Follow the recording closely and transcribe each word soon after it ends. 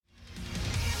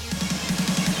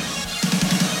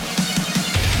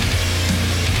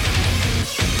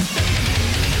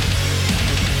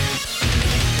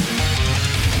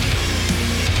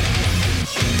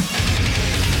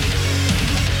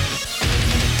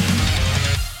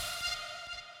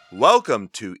Welcome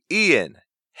to Ian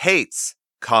Hates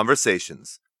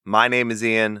Conversations. My name is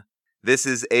Ian. This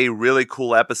is a really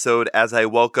cool episode as I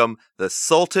welcome the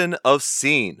Sultan of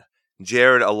Scene,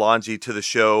 Jared Alonji, to the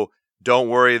show. Don't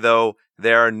worry though,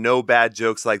 there are no bad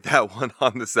jokes like that one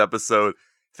on this episode.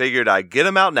 Figured I'd get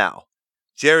him out now.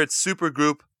 Jared's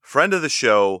supergroup, friend of the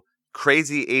show,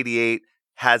 Crazy 88,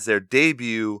 has their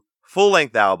debut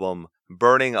full-length album,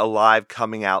 Burning Alive,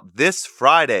 coming out this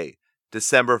Friday,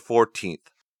 December 14th.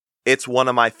 It's one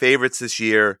of my favorites this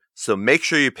year, so make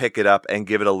sure you pick it up and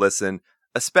give it a listen,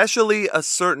 especially a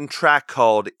certain track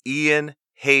called Ian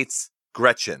Hates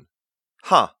Gretchen.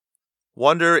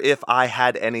 Wonder if I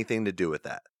had anything to do with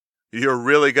that. You're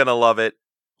really gonna love it.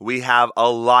 We have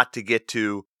a lot to get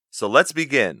to, so let's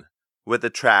begin with the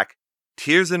track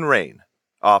Tears and Rain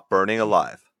off Burning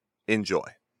Alive. Enjoy.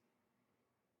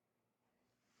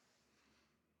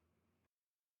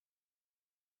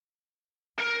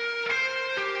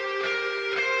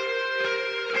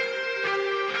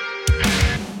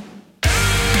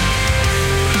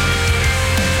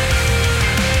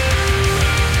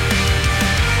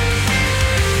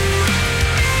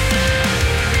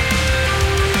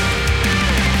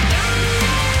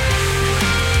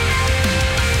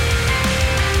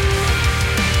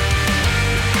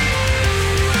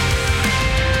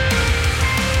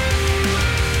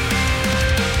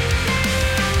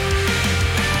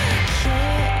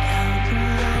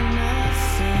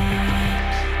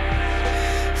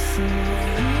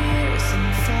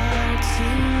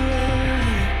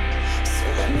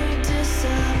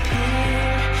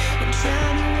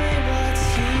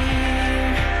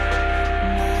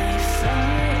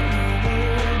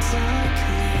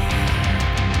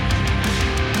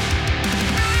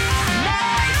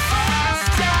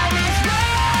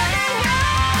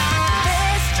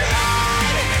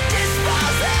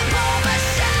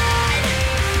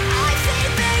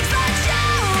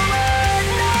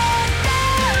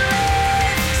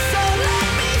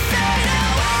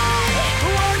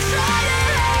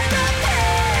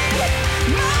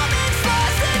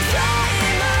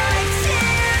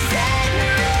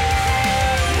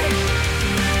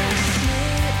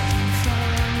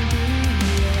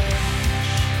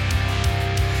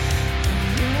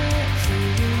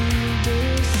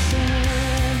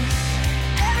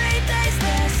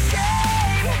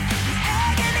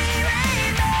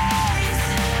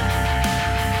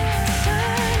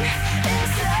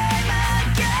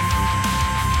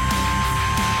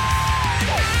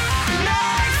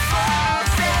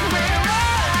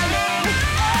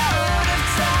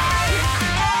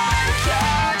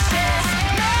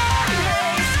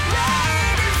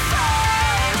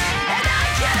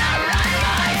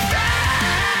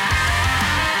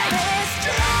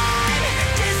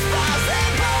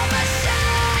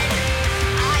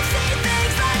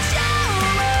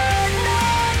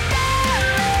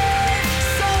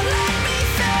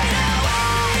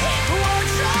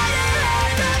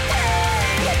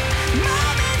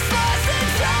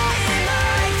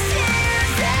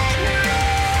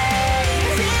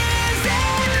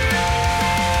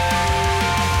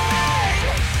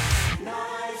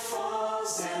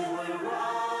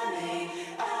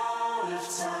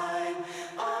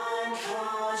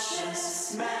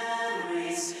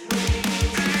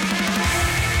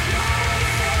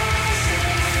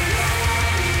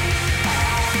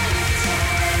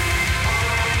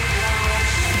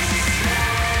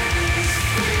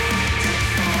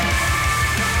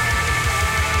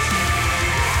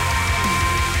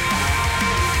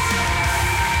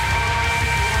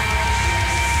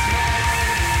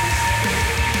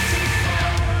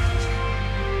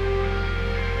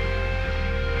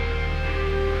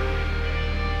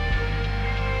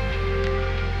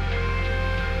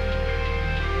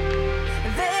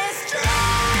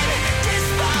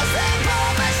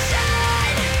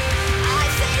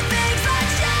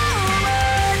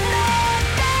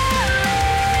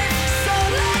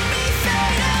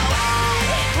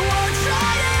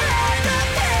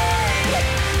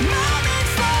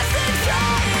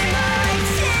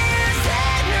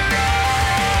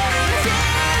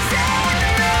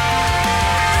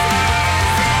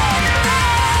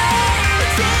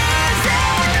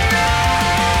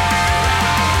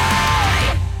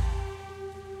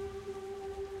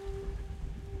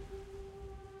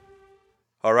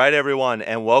 All right, everyone,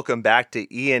 and welcome back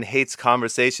to Ian Hates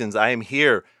Conversations. I am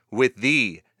here with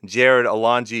the Jared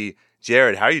Alonji.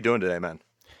 Jared, how are you doing today, man?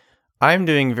 I'm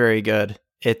doing very good.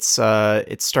 It's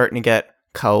starting to get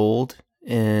cold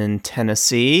in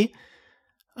Tennessee.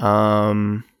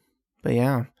 But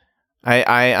yeah,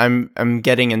 I'm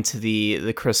getting into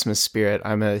the Christmas spirit.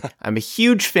 I'm a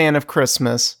huge fan of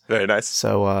Christmas. Very nice.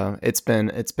 So it's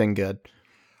been good.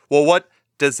 Well, what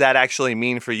does that actually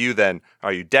mean for you then?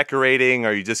 Are you decorating?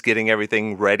 Are you just getting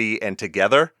everything ready and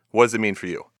together? What does it mean for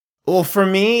you? Well, for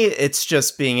me, it's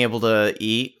just being able to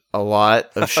eat a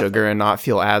lot of sugar and not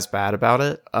feel as bad about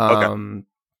it. Okay.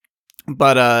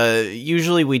 But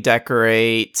usually we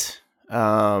decorate.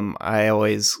 I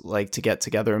always like to get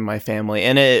together in my family,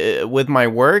 and with my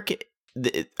work,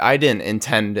 I didn't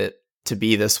intend it to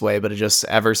be this way, but it just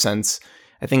ever since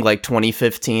I think like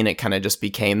 2015, it kind of just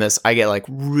became this. I get like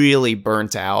really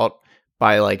burnt out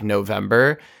by like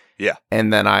November. Yeah.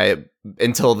 And then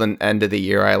until the end of the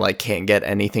year, I like can't get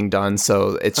anything done.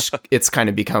 So it's kind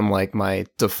of become like my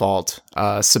default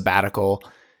sabbatical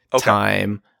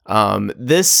time.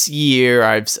 This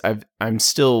year I'm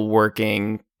still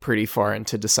working pretty far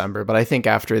into December, but I think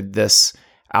after this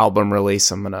album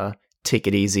release, I'm gonna take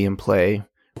it easy and play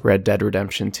Red Dead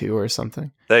Redemption 2 or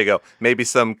something. There you go. Maybe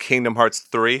some Kingdom Hearts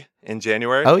 3 in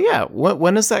January. Oh yeah.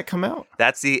 When does that come out?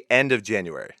 That's the end of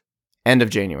January. End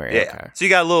of January. Yeah. Okay. So you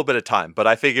got a little bit of time, but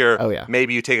I figure Oh, yeah.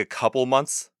 maybe you take a couple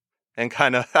months and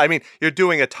kind of, I mean, you're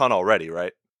doing a ton already,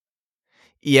 right?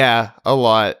 Yeah, a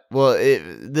lot. Well,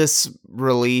 this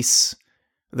release,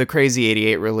 the Crazy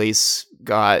 88 release,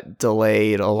 got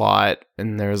delayed a lot,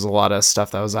 and there's a lot of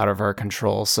stuff that was out of our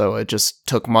control, so it just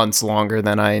took months longer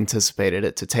than I anticipated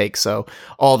it to take. So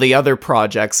all the other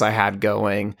projects I had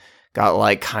going got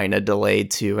like kind of delayed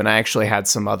too, and I actually had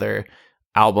some other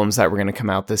albums that were going to come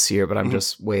out this year, but I'm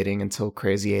just waiting until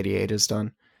Crazy 88 is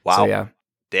done. Wow. So yeah.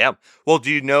 Damn. Well, do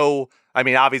you know, I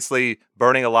mean, obviously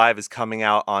Burning Alive is coming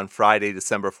out on Friday,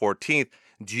 December 14th.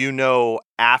 Do you know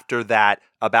after that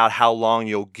about how long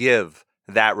you'll give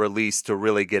that release to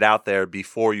really get out there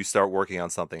before you start working on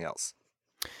something else?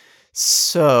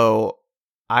 So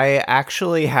I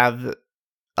actually have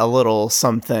a little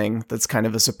something that's kind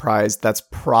of a surprise that's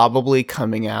probably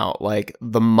coming out like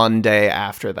the Monday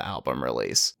after the album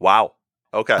release. Wow.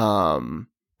 Okay.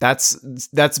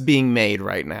 That's being made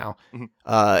right now. Mhm.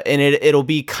 And it'll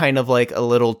be kind of like a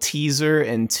little teaser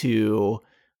into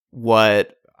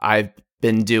what I've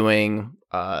been doing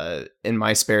in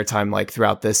my spare time, like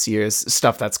throughout this year's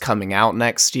stuff that's coming out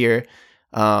next year.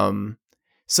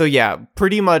 So yeah,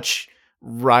 pretty much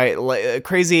right. Like,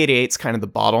 Crazy 88's kind of the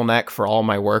bottleneck for all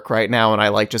my work right now, and I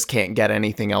like just can't get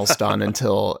anything else done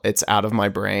until it's out of my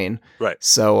brain. Right.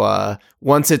 So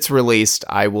once it's released,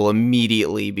 I will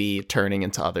immediately be turning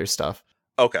into other stuff.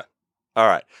 Okay. All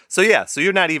right. So yeah, so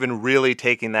you're not even really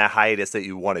taking that hiatus that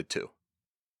you wanted to.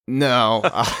 No,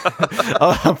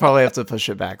 I'll probably have to push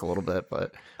it back a little bit,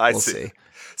 but we'll see.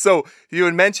 So you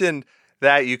had mentioned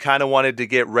that you kind of wanted to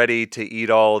get ready to eat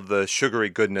all the sugary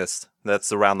goodness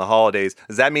that's around the holidays.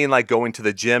 Does that mean like going to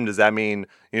the gym? Does that mean,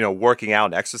 working out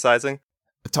and exercising?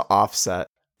 To offset.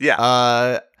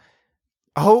 Yeah.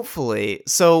 Hopefully.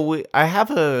 So I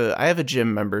have a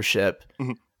gym membership.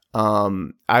 Mm-hmm.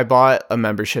 I bought a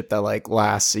membership that like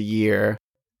lasts a year,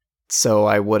 so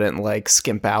I wouldn't like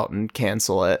skimp out and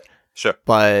cancel it. Sure.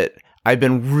 But I've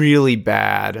been really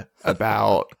bad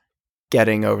about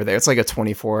getting over there. It's like a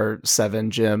 24/7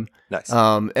 gym. Nice.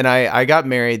 And I got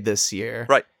married this year.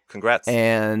 Right. Congrats.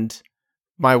 And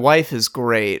my wife is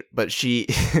great, but she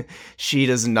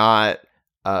does not.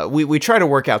 We try to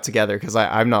work out together because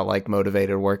I'm not like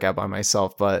motivated to work out by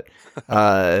myself, but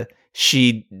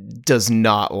she does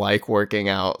not like working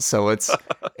out. So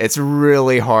it's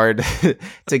really hard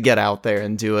to get out there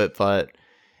and do it. But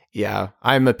yeah,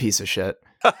 I'm a piece of shit.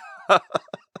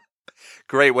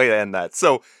 Great way to end that.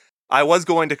 So I was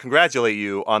going to congratulate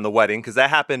you on the wedding because that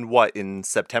happened, in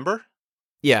September?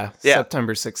 Yeah,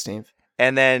 September 16th.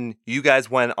 And then you guys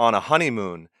went on a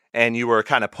honeymoon and you were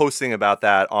kind of posting about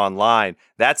that online.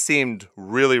 That seemed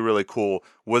really, really cool.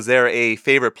 Was there a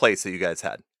favorite place that you guys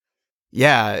had?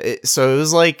 Yeah, so it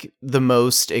was like the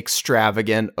most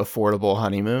extravagant, affordable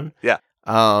honeymoon. Yeah.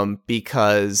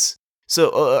 Because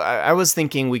I was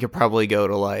thinking we could probably go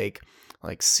to like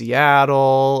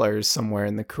Seattle or somewhere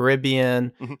in the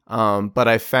Caribbean. Mm-hmm. But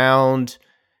I found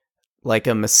like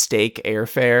a mistake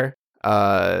airfare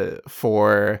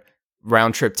for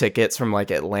round trip tickets from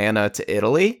like Atlanta to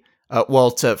Italy.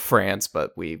 To France,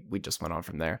 but we just went on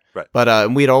from there. Right.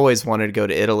 But we'd always wanted to go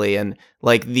to Italy, and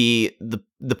like the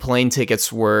plane tickets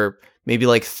were maybe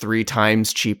like 3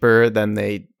 times cheaper than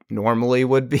they normally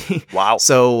would be. Wow.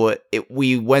 So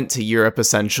we went to Europe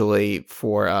essentially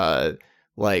for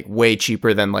like way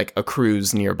cheaper than like a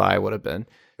cruise nearby would have been.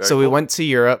 Very so cool. we went to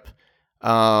Europe,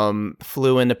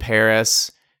 flew into Paris,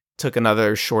 took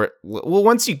another short. Well,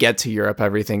 once you get to Europe,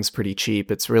 everything's pretty cheap.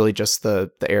 It's really just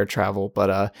the air travel,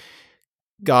 but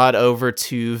got over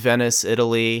to Venice,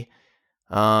 Italy,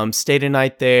 stayed a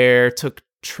night there, took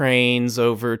trains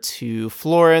over to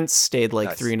Florence, stayed like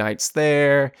Nice. 3 nights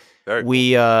there. Very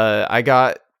We I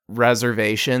got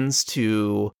reservations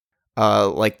to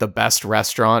like the best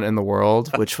restaurant in the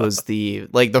world, which was the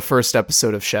first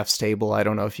episode of Chef's Table. I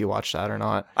don't know if you watched that or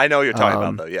not. I know what you're talking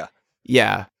about, though. Yeah.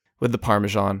 Yeah, with the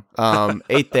Parmesan.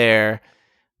 Ate there,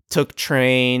 took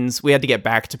trains. We had to get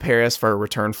back to Paris for a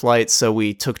return flight, so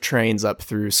we took trains up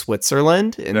through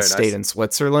Switzerland and Very stayed nice. in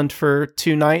Switzerland for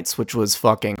 2 nights, which was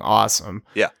fucking awesome.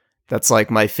 Yeah. That's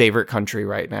like my favorite country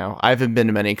right now. I haven't been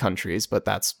to many countries, but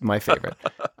that's my favorite.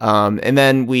 And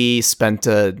then we spent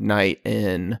a night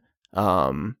in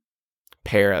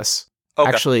Paris. Okay.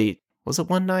 Actually, was it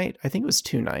 1 night? I think it was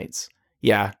 2 nights.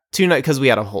 Yeah, 2 nights, because we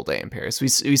had a whole day in Paris. We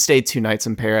stayed 2 nights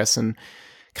in Paris and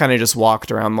kind of just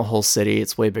walked around the whole city.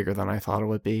 It's way bigger than I thought it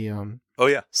would be. Oh,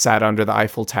 yeah. Sat under the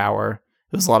Eiffel Tower.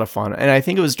 It was a lot of fun. And I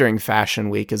think it was during Fashion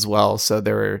Week as well, so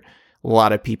there were a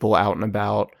lot of people out and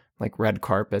about, like red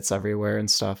carpets everywhere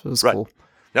and stuff. It was Right. cool.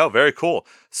 No, very cool.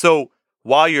 So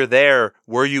while you're there,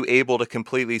 were you able to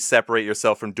completely separate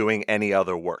yourself from doing any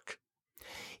other work?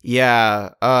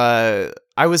 Yeah, I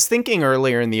was thinking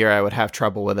earlier in the year I would have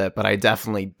trouble with it, but I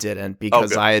definitely didn't, because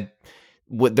good. I had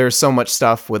there's so much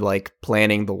stuff with like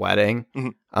planning the wedding,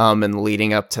 Mhm. and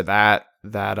leading up to that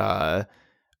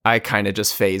I kind of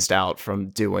just phased out from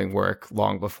doing work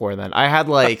long before then. I had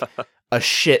like a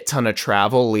shit ton of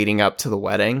travel leading up to the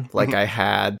wedding. Like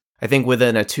Mhm. I think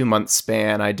within a 2-month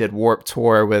span, I did Warped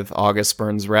Tour with August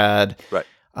Burns Red. Right.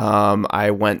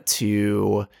 I went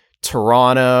to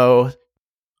Toronto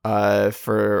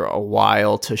for a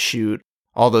while to shoot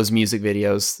all those music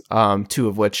videos, 2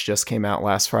 of which just came out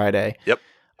last Friday. Yep.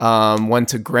 Went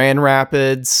to Grand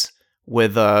Rapids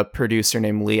with a producer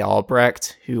named Lee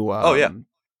Albrecht, who Oh, yeah.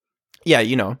 yeah,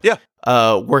 you know. Yeah.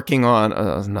 Working on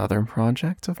another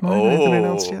project of mine I haven't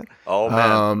announced yet. Oh,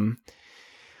 man.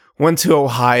 Went to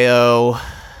Ohio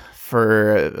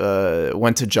for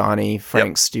went to Johnny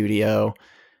Frank's studio.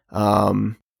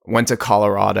 Went to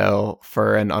Colorado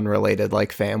for an unrelated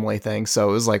like family thing. So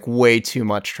it was like way too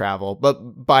much travel.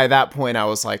 But by that point I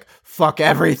was like, fuck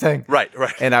everything. Right.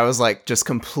 And I was like just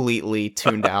completely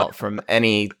tuned out from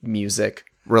any music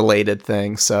related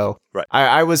thing. So Right.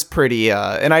 I was pretty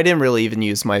and I didn't really even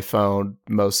use my phone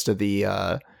most of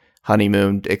the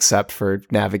honeymoon except for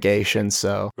navigation.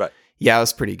 So Right. yeah, it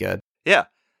was pretty good. Yeah.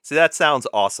 See, that sounds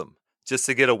awesome. Just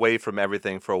to get away from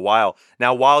everything for a while.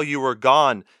 Now, while you were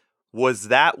gone, was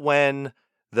that when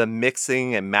the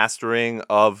mixing and mastering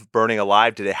of Burning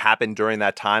Alive, did it happen during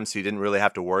that time so you didn't really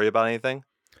have to worry about anything?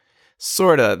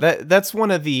 Sorta. That's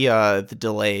one of the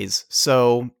delays.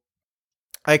 So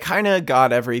I kind of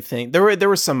got everything. There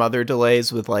were some other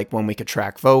delays with like when we could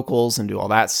track vocals and do all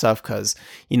that stuff, because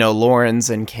Lauren's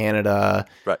in Canada.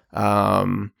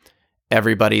 Right.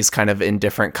 Everybody's kind of in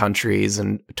different countries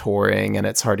and touring, and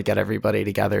it's hard to get everybody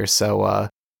together. So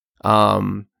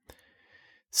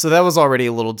so that was already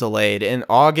a little delayed. In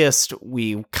August,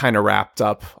 we kind of wrapped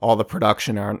up all the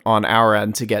production on our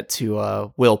end to get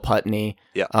to Will Putney.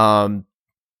 Yeah.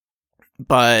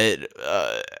 But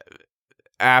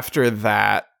after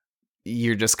that,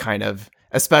 you're just kind of,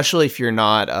 especially if you're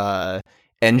not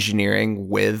engineering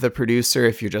with the producer,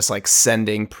 if you're just like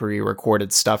sending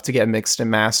pre-recorded stuff to get mixed and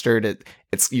mastered,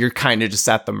 you're kind of just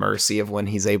at the mercy of when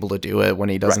he's able to do it, when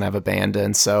he doesn't have a band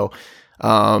in. So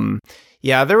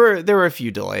yeah, there were a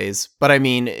few delays, but I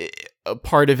mean, a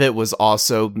part of it was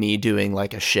also me doing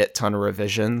like a shit ton of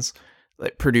revisions.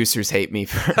 Like, producers hate me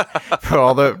for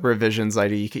all the revisions I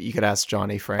do. You could ask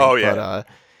Johnny Frank. Oh, yeah.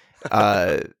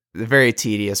 But they're very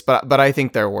tedious, but I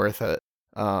think they're worth it.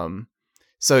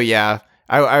 So yeah,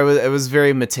 I was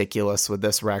very meticulous with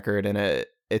this record, and it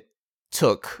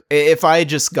took, if I had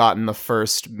just gotten the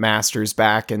first masters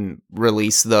back and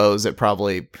released those, it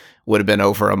probably would have been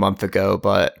over a month ago.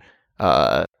 But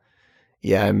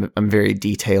yeah, I'm very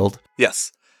detailed.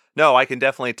 Yes. No, I can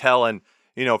definitely tell. And,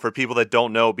 for people that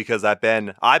don't know, because I've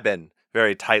been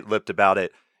very tight-lipped about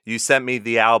it. You sent me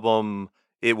the album,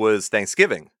 it was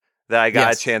Thanksgiving, that I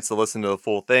got a chance to listen to the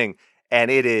full thing.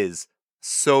 And it is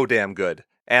so damn good.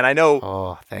 And I know...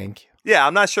 Oh, thank you. Yeah,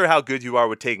 I'm not sure how good you are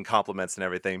with taking compliments and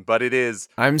everything, but it is...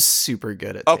 I'm super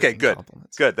good at taking good.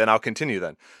 Compliments. Good, then I'll continue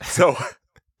then. So...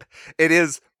 It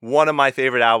is one of my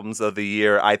favorite albums of the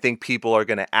year. I think people are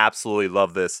going to absolutely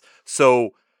love this.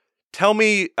 So tell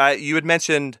me, you had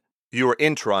mentioned you were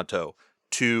in Toronto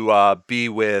to be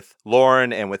with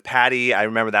Lauren and with Patty. I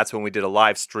remember that's when we did a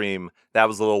live stream. That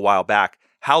was a little while back.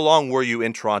 How long were you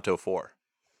in Toronto for?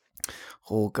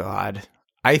 Oh, God.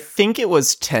 I think it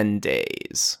was 10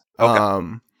 days.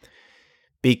 Okay.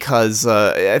 because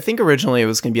I think originally it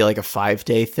was going to be like a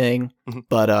 5-day thing,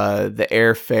 but the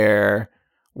airfare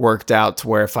worked out to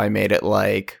where if I made it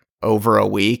like over a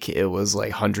week, it was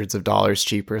like hundreds of dollars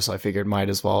cheaper. So I figured might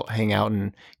as well hang out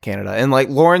in Canada. And like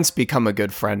Lauren's become a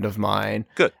good friend of mine,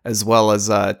 as well as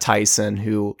Tyson,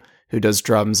 who does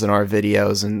drums in our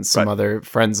videos, and some other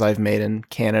friends I've made in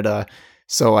Canada.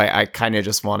 So I kind of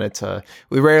just wanted to,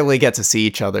 we rarely get to see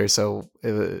each other. So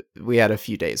we had a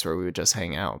few days where we would just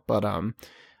hang out. But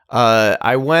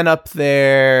I went up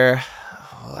there,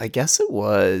 I guess it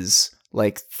was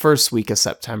like first week of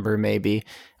September, maybe.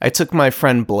 I took my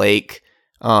friend Blake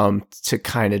to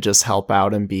kind of just help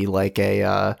out and be like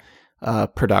a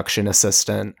production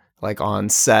assistant, like on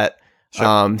set.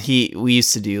 Sure. We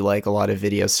used to do like a lot of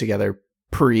videos together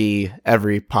pre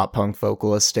every pop punk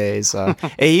vocalist days.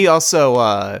 He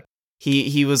also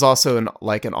he was also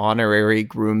an honorary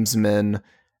groomsman.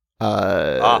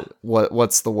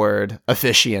 What's the word?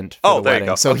 Officiant for the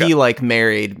wedding. So he like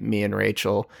married me and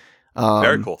Rachel.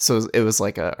 Very cool. So it was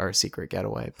like our secret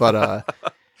getaway. But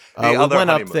we went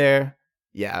up there.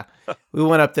 Yeah, we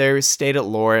went up there. We stayed at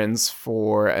Lauren's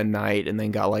for a night, and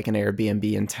then got like an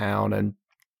Airbnb in town. And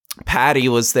Patty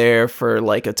was there for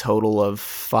like a total of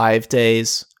 5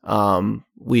 days.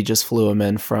 We just flew him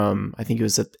in from, I think he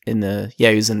was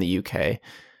he was in the UK.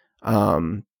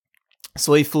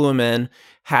 So we flew him in,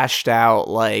 hashed out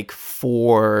like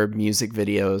 4 music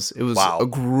videos. It was a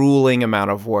grueling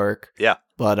amount of work. Yeah.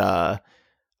 But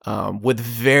with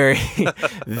very,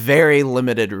 very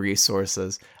limited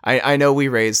resources. I know we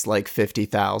raised like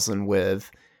 50,000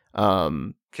 with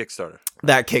Kickstarter.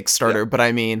 That Kickstarter, but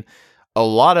I mean, a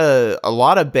lot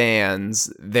of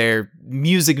bands, their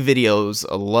music videos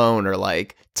alone are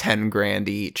like 10 grand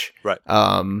each. Right.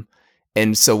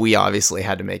 And so we obviously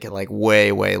had to make it like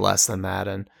way, way less than that.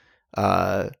 And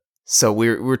so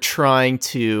we're trying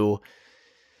to,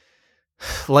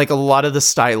 like, a lot of the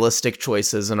stylistic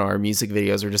choices in our music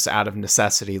videos are just out of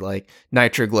necessity. Like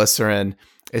Nitroglycerin,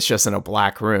 it's just in a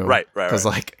black room. Right. Because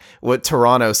like what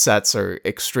Toronto sets are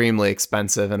extremely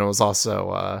expensive. And it was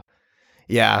also,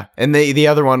 yeah. And the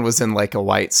other one was in like a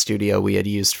white studio we had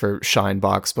used for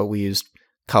Shinebox, but we used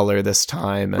color this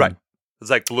time. And it's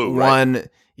like blue, right?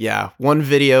 One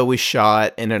video we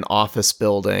shot in an office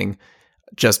building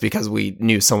just because we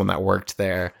knew someone that worked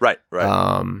there. Right.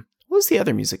 What was the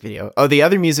other music video? Oh, the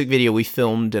other music video we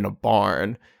filmed in a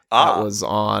barn. That was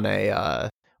on a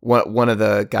one of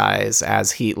the guys,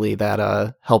 Az Heatley,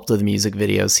 that helped with the music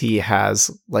videos. He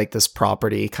has like this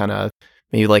property kind of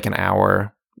maybe like an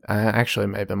hour. Actually, it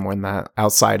may have been more than that,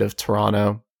 outside of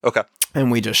Toronto. Okay.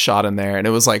 And we just shot in there, and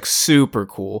it was like super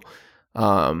cool.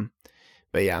 But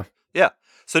yeah. Yeah.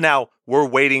 So now we're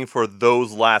waiting for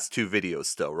those last 2 videos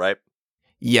still, right?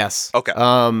 Yes. Okay.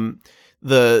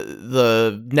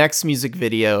 The next music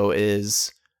video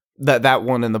is that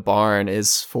one in the barn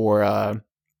is for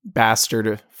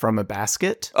Bastard from a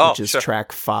Basket, which is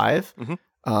track 5.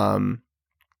 Mm-hmm.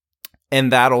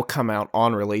 And that'll come out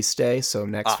on release day, so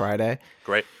next Friday.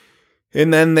 Great.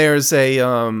 And then there's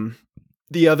the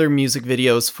other music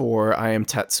videos for I Am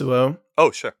Tetsuo.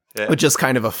 Oh, sure. Yeah. Which is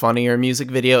kind of a funnier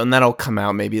music video, and that'll come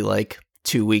out maybe like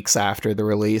 2 weeks after the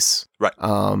release. Right.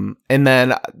 And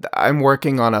then I'm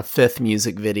working on a 5th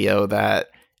music video that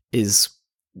is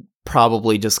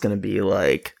probably just going to be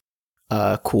like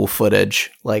cool footage,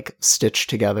 like stitched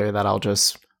together, that I'll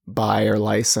just buy or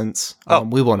license.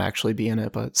 We won't actually be in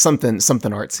it, but something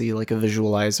artsy, like a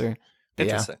visualizer.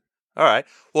 Interesting. Yeah. All right.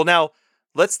 Well, now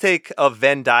let's take a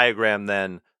Venn diagram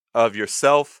then of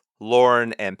yourself,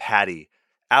 Lauren, and Patty.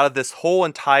 Out of this whole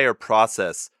entire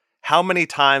process, how many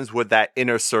times would that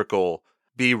inner circle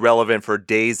be relevant for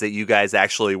days that you guys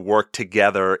actually work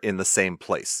together in the same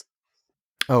place?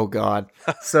 Oh God.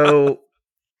 So,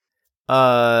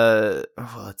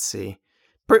 let's see.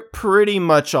 Pretty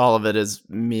much all of it is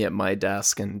me at my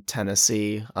desk in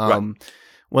Tennessee.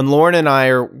 When Lauren and I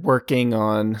are working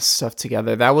on stuff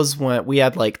together, that was when we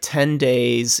had like 10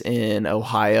 days in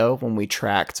Ohio when we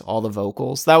tracked all the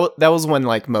vocals. That was when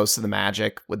like most of the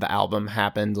magic with the album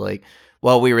happened. Like,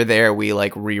 while we were there, we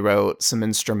like rewrote some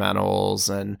instrumentals,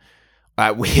 and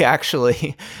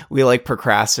we like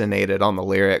procrastinated on the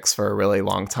lyrics for a really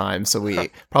long time. So we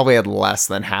probably had less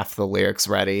than half the lyrics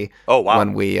ready. Oh, wow.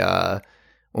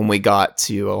 When we got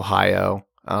to Ohio.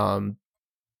 And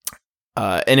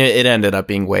it ended up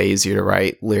being way easier to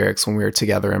write lyrics when we were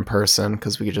together in person,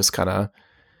 because we could just kind of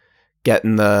get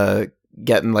in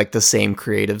like the same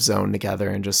creative zone together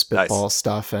and just spitball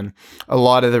stuff. And a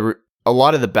lot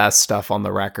of the best stuff on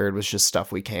the record was just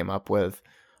stuff we came up with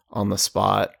on the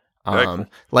spot. Cool.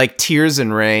 Like Tears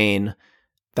and Rain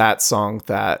that song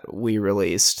that we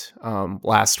released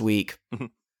last week,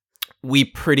 we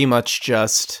pretty much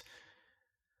just,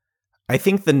 I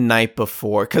think the night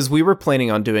before, because we were planning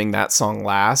on doing that song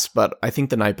last, but I think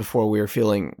the night before we were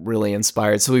feeling really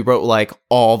inspired. So we wrote like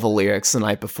all the lyrics the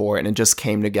night before, and it just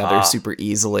came together super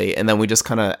easily. And then we just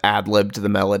kind of ad-libbed the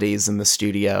melodies in the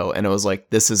studio, and it was like,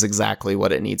 this is exactly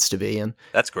what it needs to be. And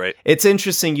that's great. It's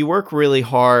interesting. You work really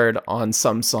hard on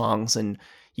some songs, and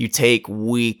you take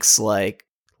weeks like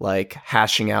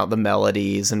hashing out the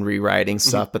melodies and rewriting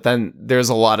stuff. But then there's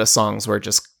a lot of songs where it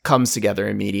just comes together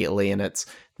immediately, and it's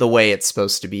the way it's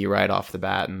supposed to be right off the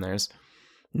bat, and there's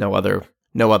no other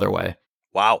way.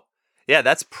 Wow. Yeah,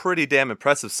 that's pretty damn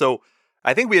impressive. So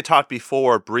I think we had talked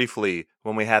before briefly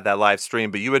when we had that live stream,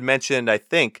 but you had mentioned, I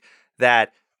think,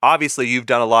 that obviously you've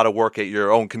done a lot of work at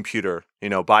your own computer,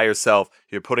 by yourself.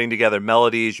 You're putting together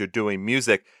melodies, you're doing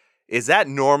music. Is that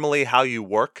normally how you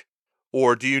work?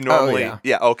 Or do you normally... Oh,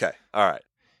 yeah. Okay. All right.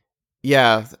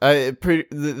 Yeah,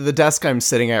 the desk I'm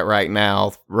sitting at right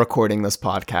now, recording this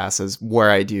podcast, is where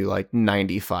I do like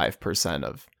 95%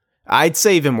 of. I'd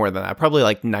say even more than that, probably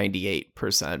like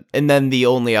 98%. And then the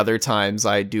only other times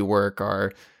I do work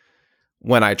are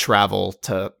when I travel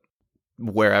to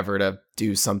wherever to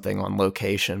do something on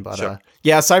location. But sure.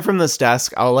 Yeah, aside from this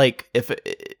desk, I'll like if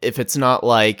it's not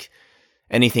like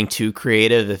anything too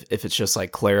creative, if it's just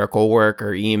like clerical work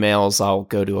or emails, I'll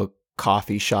go to a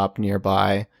coffee shop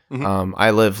nearby.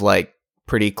 I live like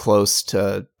pretty close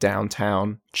to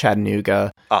downtown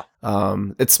Chattanooga.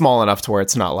 It's small enough to where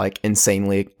it's not like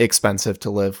insanely expensive to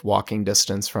live walking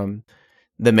distance from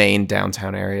the main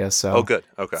downtown area. So good.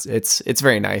 Okay. It's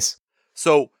very nice.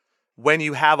 So when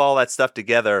you have all that stuff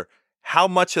together, how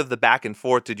much of the back and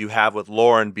forth did you have with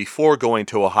Lauren before going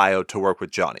to Ohio to work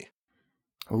with Johnny?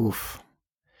 Oof.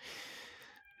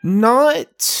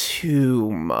 Not too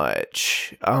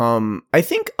much. I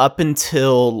think up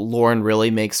until Lauren really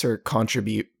makes her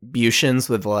contributions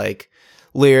with like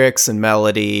lyrics and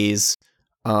melodies,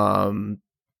 and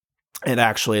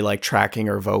actually like tracking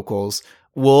her vocals,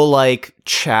 we'll like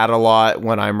chat a lot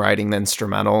when I'm writing the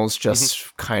instrumentals,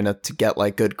 just kind of to get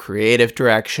like good creative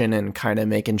direction and kind of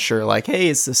making sure like, hey,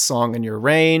 is this song in your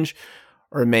range?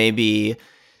 Or maybe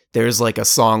there's like a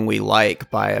song we like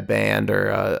by a band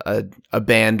or a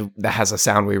band that has a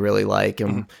sound we really like,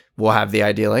 and we'll have the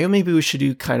idea like, oh, maybe we should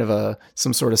do kind of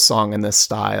some sort of song in this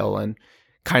style, and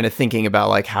kind of thinking about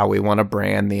like how we want to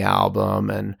brand the album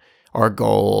and our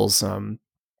goals.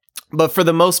 But for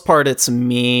the most part, it's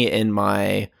me in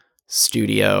my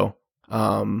studio,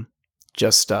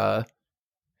 just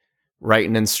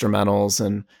writing instrumentals.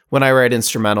 And when I write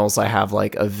instrumentals, I have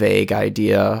like a vague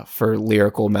idea for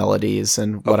lyrical melodies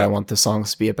and what I want the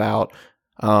songs to be about.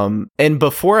 And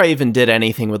before I even did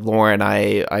anything with Lauren,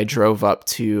 I drove up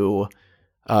to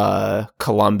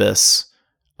Columbus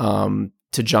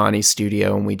to Johnny's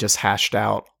studio, and we just hashed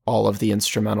out all of the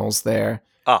instrumentals there,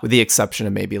 with the exception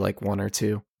of maybe like one or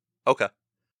two. Okay.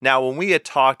 Now, when we had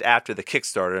talked after the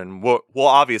Kickstarter, and we'll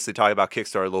obviously talk about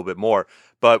Kickstarter a little bit more,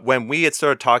 but when we had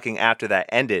started talking after that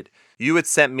ended, you had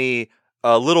sent me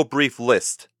a little brief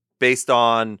list based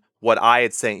on what I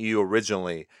had sent you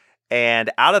originally. And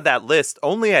out of that list,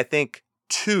 only I think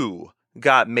 2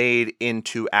 got made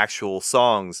into actual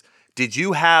songs. Did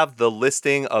you have the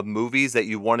listing of movies that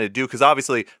you wanted to do? Because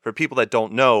obviously, for people that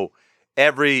don't know,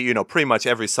 pretty much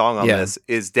every song on this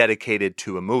is dedicated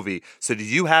to a movie. So did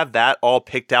you have that all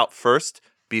picked out first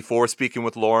before speaking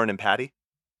with Lauren and Patty?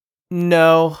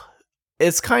 No.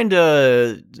 It's kind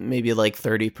of maybe like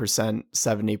 30%,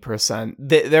 70%.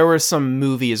 There were some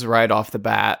movies right off the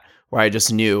bat where I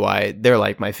just knew they're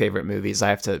like my favorite movies. I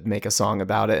have to make a song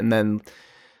about it. And then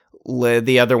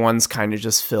the other ones kind of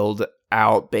just filled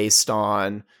out based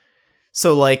on...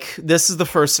 So like, this is the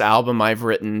first album I've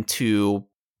written to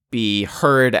be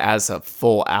heard as a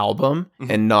full album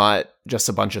and not just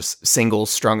a bunch of singles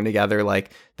strung together.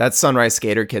 Like that Sunrise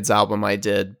Skater Kids album I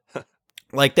did...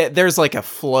 Like there's like a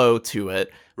flow to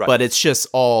it, but it's just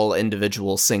all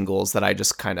individual singles that I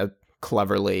just kind of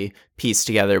cleverly pieced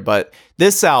together. But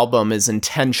this album is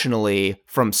intentionally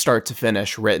from start to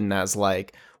finish written as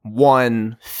like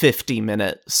one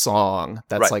 50-minute song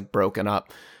that's like broken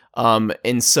up.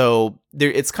 And so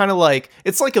it's kind of like,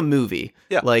 it's like a movie.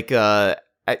 Yeah. Like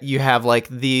you have like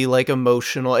the like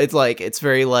emotional, it's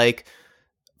very like,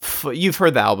 you've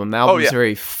heard the album. The album is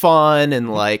very fun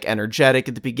and like energetic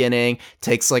at the beginning,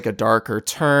 takes like a darker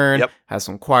turn, has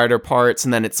some quieter parts,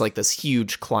 and then it's like this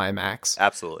huge climax.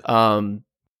 Absolutely.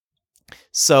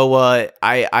 So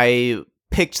I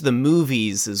picked the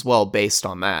movies as well based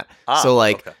on that. So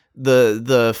like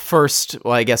the first,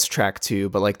 well, I guess track 2,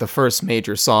 but like the first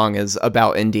major song is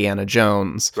about Indiana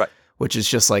Jones, Right. which is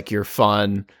just like your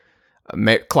fun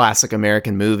classic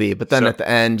American movie. But then Sure. at the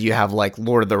end you have like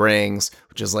Lord of the Rings,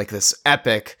 which is like this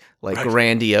epic, like Right.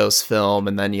 grandiose film,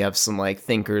 and then you have some like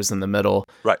thinkers in the middle.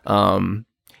 Right. And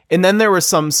then there were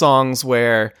some songs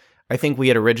where I think we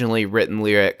had originally written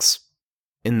lyrics,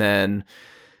 and then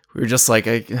we were just like,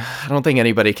 I don't think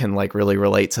anybody can like really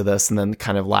relate to this, and then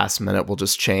kind of last minute we'll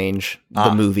just change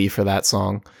the movie for that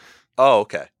song. Oh,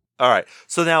 okay. All right.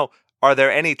 So now, are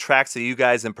there any tracks that you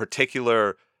guys in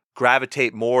particular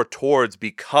gravitate more towards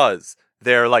because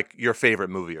they're like your favorite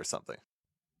movie or something?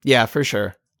 Yeah, for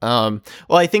sure. Well,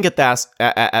 I think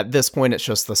at this point it's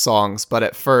just the songs, but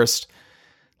at first,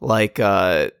 like,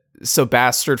 so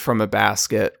Bastard from a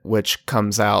Basket, which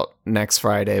comes out next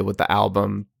Friday with the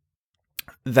album,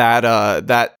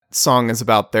 that song is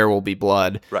about There Will Be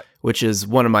Blood, Right. which is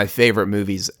one of my favorite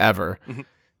movies ever.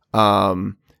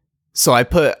 Mhm. So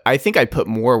I think I put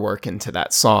more work into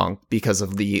that song because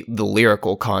of the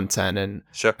lyrical content, and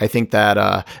Sure. I think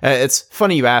that it's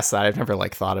funny you asked that. I've never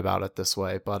like thought about it this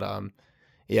way, but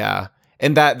yeah.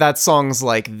 And that song's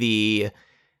like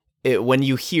when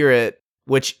you hear it,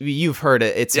 which you've heard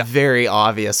it, it's very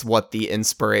obvious what the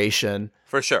inspiration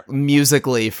For sure.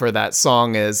 musically for that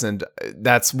song is, and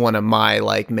that's one of my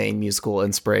like main musical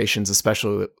inspirations,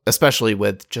 especially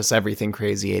with just everything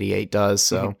Crazy 88 does.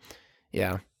 So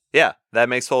yeah. Yeah, that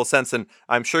makes total sense. And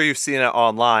I'm sure you've seen it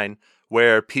online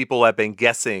where people have been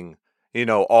guessing,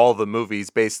 all the movies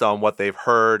based on what they've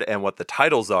heard and what the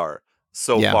titles are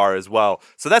so far as well.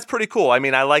 So that's pretty cool. I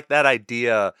mean, I like that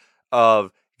idea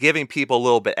of giving people a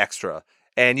little bit extra.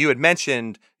 And you had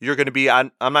mentioned you're going to be,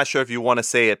 I'm not sure if you want to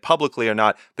say it publicly or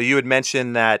not, but you had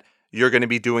mentioned that you're going to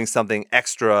be doing something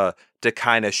extra to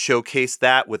kind of showcase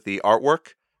that with the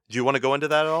artwork. Do you want to go into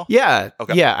that at all? Yeah.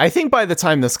 Okay. Yeah. I think by the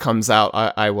time this comes out,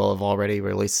 I will have already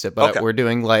released it, but we're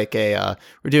doing like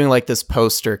this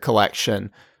poster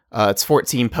collection. It's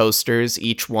 14 posters.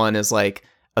 Each one is like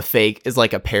a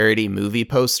parody movie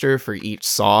poster for each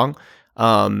song.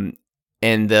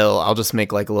 And I'll just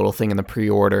make like a little thing in the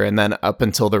pre-order, and then up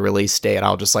until the release date,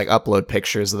 I'll just like upload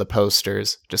pictures of the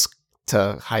posters just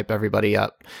to hype everybody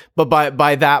up. But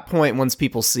by that point, once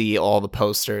people see all the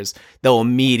posters, they'll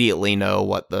immediately know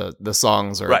what the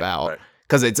songs are about,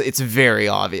 because it's very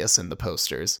obvious in the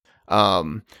posters.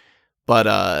 But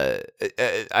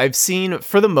I've seen,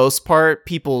 for the most part,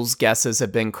 people's guesses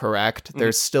have been correct.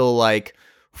 There's still like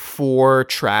 4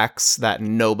 tracks that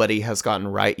nobody has gotten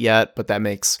right yet, but that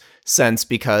makes sense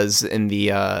because in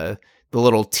the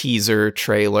little teaser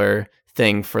trailer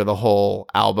thing for the whole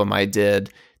album I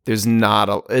did, there's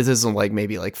it isn't like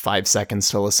maybe like 5 seconds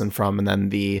to listen from, and then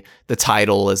the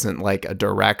title isn't like a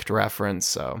direct reference.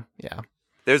 So yeah,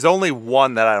 there's only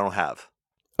one that I don't have.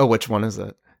 Oh, which one is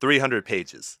it? 300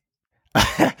 pages.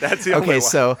 That's the only okay, one.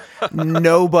 So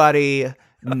nobody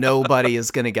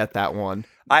is gonna get that one.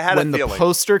 I had when a feeling. When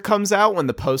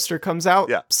the poster comes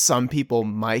out, some people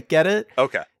might get it.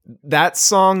 Okay. That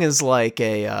song is like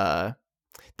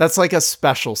that's like a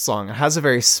special song. It has a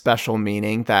very special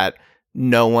meaning that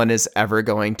no one is ever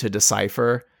going to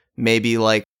decipher. Maybe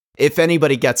like if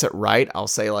anybody gets it right, I'll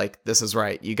say like, this is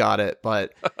right, you got it.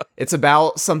 But it's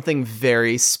about something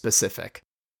very specific.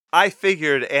 I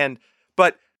figured,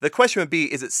 but the question would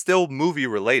be, is it still movie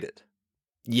related?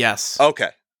 Yes.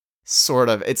 Okay. Sort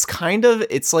of.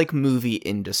 It's like movie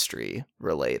industry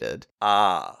related.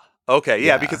 Ah, okay.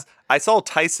 Yeah, because I saw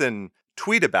Tyson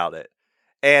tweet about it,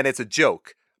 and it's a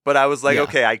joke. But I was like,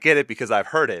 okay, I get it because I've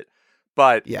heard it.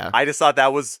 But I just thought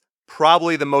that was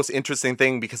probably the most interesting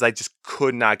thing because I just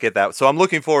could not get that. So I'm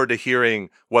looking forward to hearing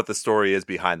what the story is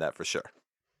behind that for sure.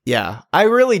 Yeah, I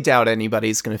really doubt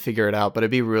anybody's going to figure it out, but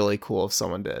it'd be really cool if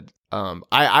someone did.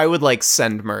 I would like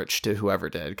send merch to whoever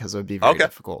did because it would be very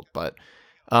difficult. But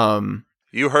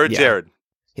you heard Jared.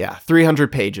 Yeah,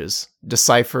 300 pages.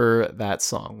 Decipher that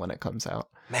song when it comes out.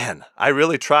 Man, I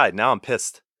really tried. Now I'm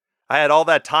pissed. I had all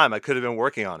that time. I could have been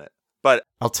working on it. But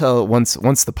I'll tell once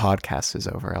the podcast is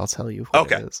over, I'll tell you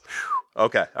what it is.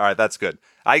 Okay. All right, that's good.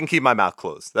 I can keep my mouth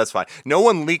closed. That's fine. No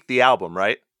one leaked the album,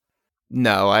 right?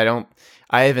 No, I don't.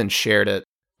 I haven't shared it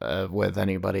with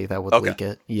anybody that would leak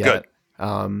it yet.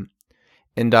 Good.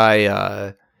 And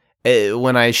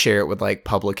when I share it with like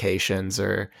publications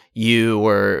or you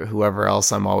or whoever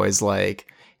else, I'm always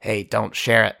like, "Hey, don't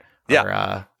share it." Yeah,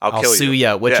 or, I'll sue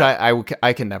you. you. Which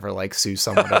I can never like sue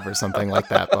someone over something like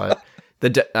that. But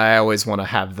I always want to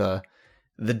have the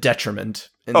detriment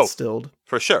instilled.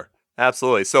 For sure,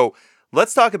 absolutely. So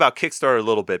let's talk about Kickstarter a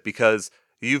little bit because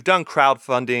you've done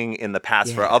crowdfunding in the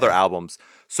past for other albums.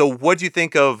 So what do you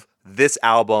think of this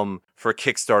album for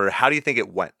Kickstarter. How do you think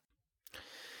it went?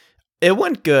 It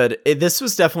went good. This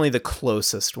was definitee the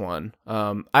closest one.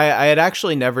 I had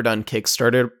actually never done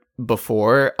Kickstarter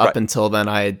before. Up until then,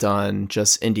 I had done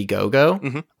just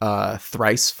Indiegogo,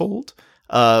 Thricefold.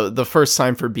 The first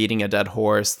time for Beating a Dead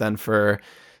Horse, then for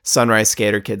Sunrise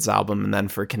Skater Kids album, and then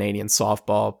for Canadian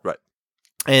Softball. Right.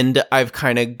 And I've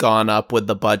kind of gone up with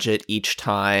the budget each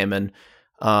time, and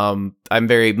I'm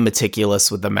very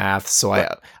meticulous with the math, so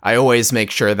I always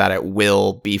make sure that it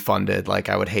will be funded. Like,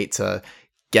 I would hate to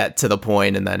get to the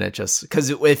point and then it just, because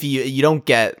if you don't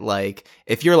get, like,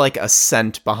 if you're like a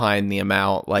cent behind the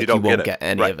amount, like, you won't get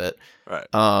any of it. Right.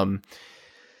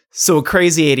 So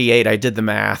Crazy 88, I did the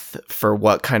math for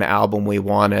what kind of album we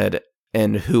wanted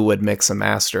and who would mix and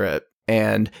master it.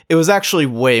 And it was actually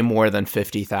way more than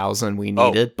 50,000 we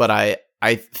needed, but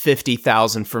I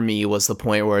 50,000 for me was the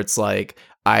point where it's like,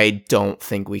 I don't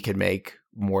think we could make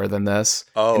more than this.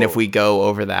 And if we go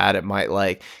over that, it might,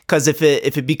 like, because if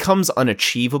it becomes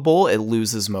unachievable, it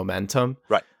loses momentum.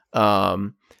 Right.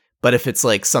 But if it's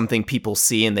like something people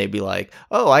see and they'd be like,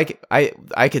 oh,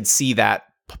 I could see that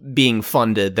being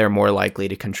funded, they're more likely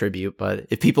to contribute. But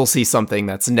if people see something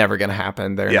that's never going to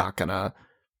happen, they're not going to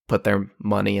put their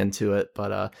money into it.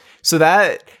 But so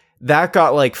that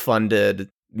got like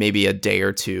funded maybe a day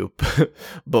or two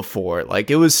before.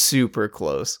 Like, it was super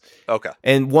close. Okay.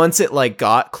 And once it like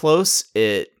got close,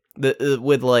 with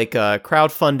like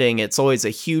crowdfunding, it's always a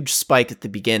huge spike at the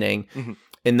beginning. Mm-hmm.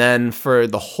 And then for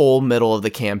the whole middle of the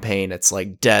campaign, it's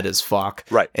like dead as fuck.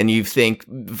 Right. And you think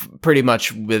pretty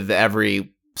much with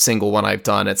every single one I've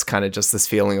done, it's kind of just this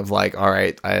feeling of like, all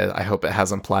right, I hope it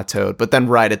hasn't plateaued. But then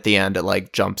right at the end, it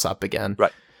like jumps up again.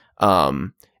 Right.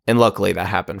 And luckily that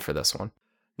happened for this one.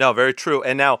 No, very true.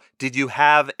 And now, did you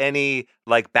have any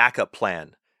like backup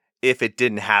plan if it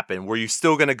didn't happen? Were you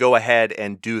still going to go ahead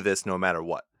and do this no matter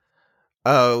what?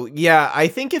 Oh, yeah. I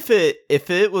think if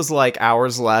it was like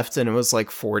hours left and it was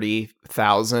like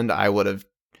 40,000, I would have,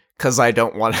 because I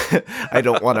don't want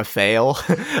to fail.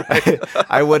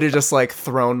 I would have just like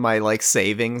thrown my like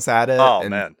savings at it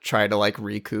and try to like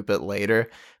recoup it later.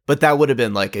 But that would have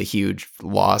been like a huge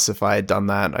loss if I had done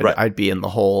that. I'd be in the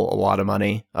hole a lot of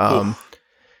money.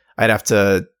 I'd have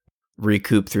to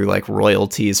recoup through like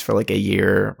royalties for like a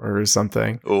year or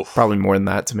something. Oof. Probably more than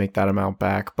that to make that amount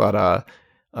back. But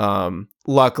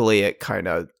luckily it kind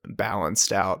of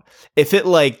balanced out. If it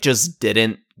like just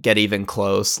didn't get even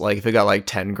close, like if it got like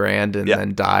 10 grand and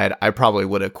then died, I probably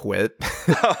would have quit.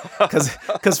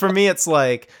 Because for me, it's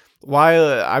like,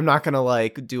 why I'm not going to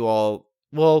like do all,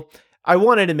 well, I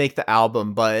wanted to make the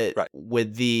album, but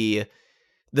with the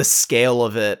scale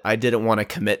of it, I didn't want to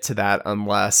commit to that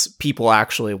unless people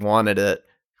actually wanted it,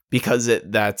 because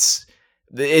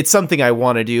it's something I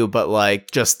want to do, but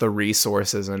like just the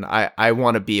resources, and I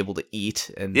want to be able to eat.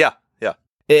 And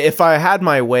if I had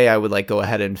my way, I would like go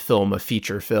ahead and film a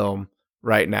feature film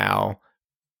right now,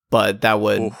 but that'd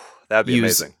be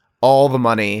use amazing. All the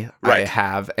money I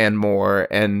have and more,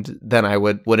 and then I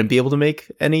wouldn't be able to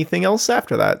make anything else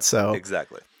after that. So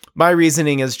exactly. My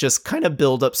reasoning is just kind of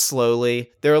build up slowly.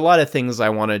 There are a lot of things I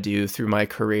want to do through my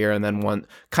career, and then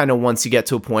once you get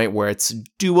to a point where it's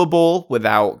doable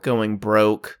without going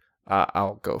broke,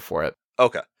 I'll go for it.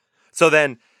 Okay. So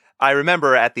then I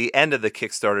remember at the end of the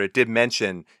Kickstarter, it did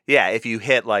mention, if you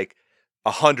hit like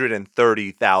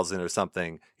 130,000 or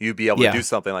something, you'd be able to do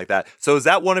something like that. So is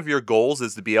that one of your goals,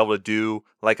 is to be able to do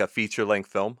like a feature-length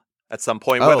film at some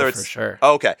point? Whether it's for sure.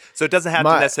 Okay. So it doesn't have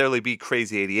to necessarily be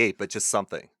Crazy 88, but just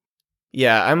something.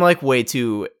 Yeah, I'm like way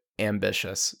too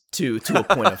ambitious to a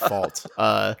point of fault.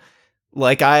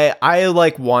 Like I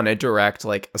like want to direct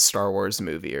like a Star Wars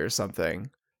movie or something.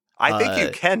 I think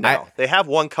you can now. They have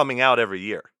one coming out every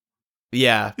year.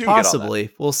 Yeah,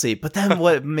 possibly. We'll see. But then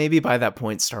what? Maybe by that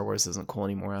point, Star Wars isn't cool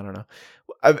anymore. I don't know.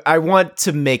 I want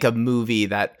to make a movie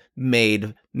that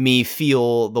made me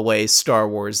feel the way Star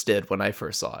Wars did when I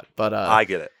first saw it. But I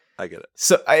get it.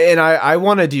 So, I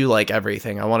want to do like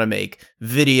everything. I want to make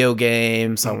video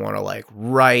games. I want to like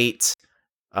write.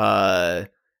 I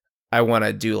want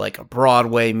to do like a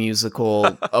Broadway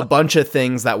musical, a bunch of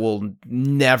things that will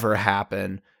never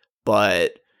happen.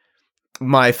 But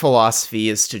my philosophy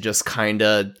is to just kind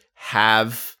of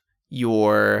have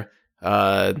your,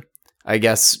 I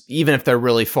guess, even if they're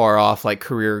really far off, like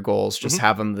career goals, just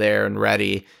have them there and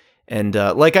ready. And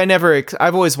like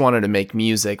I've always wanted to make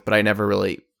music, but I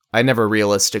never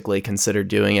realistically considered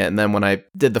doing it. And then when I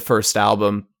did the first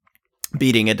album,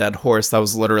 Beating a Dead Horse, that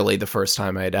was literally the first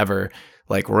time I'd ever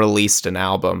like released an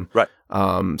album. Right.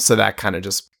 So that kind of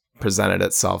just presented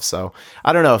itself. So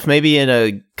I don't know if maybe in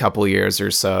a couple years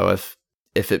or so,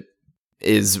 if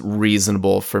is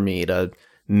reasonable for me to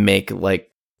make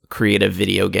like create a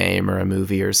video game or a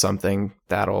movie or something,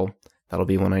 that'll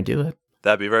be when I do it.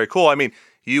 That'd be very cool. I mean,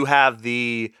 you have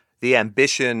the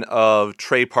ambition of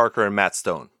Trey Parker and Matt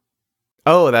Stone.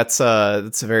 Oh, that's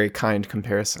a very kind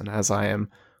comparison, as I am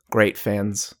great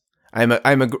fans. I'm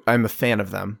a fan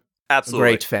of them. Absolutely.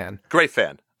 Great fan. Great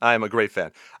fan. I am a great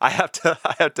fan. I have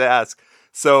to ask.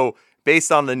 So,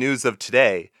 based on the news of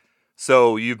today,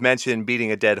 so you've mentioned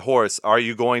beating a dead horse. Are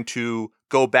you going to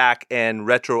go back and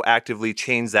retroactively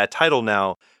change that title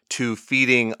now to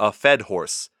feeding a fed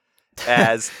horse,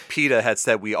 as PETA had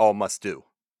said we all must do?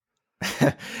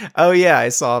 Oh yeah, I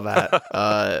saw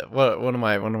that. One of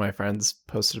my friends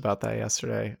posted about that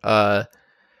yesterday.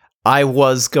 I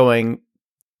was going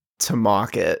to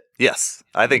mock it. Yes,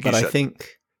 I think you should. But I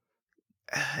think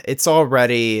it's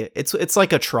already it's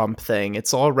like a Trump thing.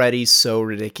 It's already so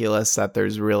ridiculous that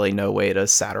there's really no way to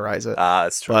satirize it.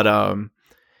 That's true. But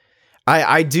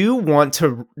I do want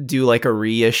to do like a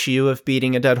reissue of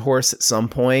beating a dead horse at some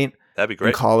point. That'd be great.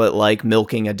 And call it like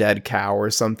milking a dead cow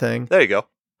or something. There you go.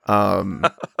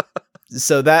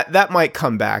 So that might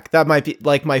come back. That might be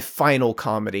like my final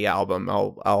comedy album.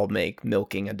 I'll make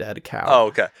milking a dead cow. Oh,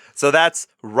 okay. So that's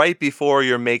right before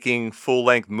you're making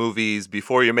full-length movies,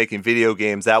 before you're making video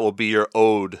games. That will be your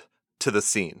ode to the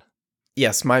scene.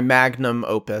 Yes, my magnum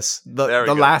opus. The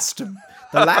go. last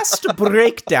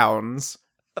breakdowns.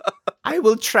 I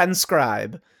will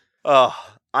transcribe.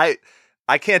 I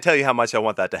can't tell you how much I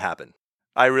want that to happen.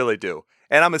 I really do.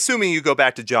 And I'm assuming you go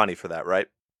back to Johnny for that, right?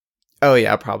 Oh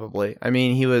yeah, probably. I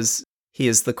mean, he is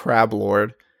the Crab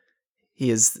Lord.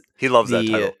 He loves that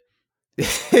title.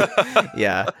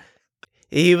 Yeah.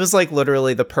 He was like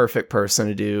literally the perfect person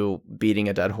to do beating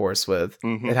a dead horse with.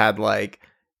 Mm-hmm. It had like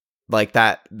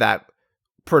that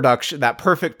production, that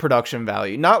perfect production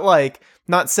value.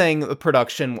 Not saying the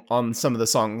production on some of the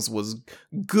songs was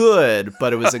good,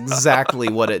 but it was exactly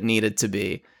what it needed to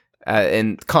be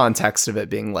in context of it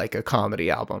being like a comedy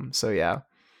album. So yeah.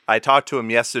 I talked to him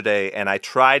yesterday and I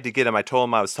tried to get him. I told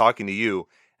him I was talking to you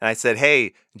and I said,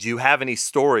 hey, do you have any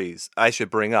stories I should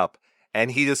bring up?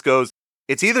 And he just goes,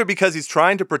 it's either because he's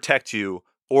trying to protect you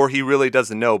or he really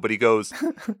doesn't know. But he goes,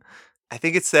 I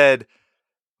think it said,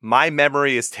 my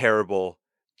memory is terrible.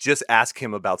 Just ask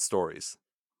him about stories.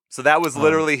 So that was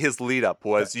literally his lead up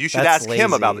was you should ask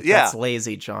him about it. Yeah. That's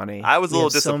lazy, Johnny. I was a little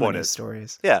disappointed. So many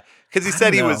stories. Yeah. Because he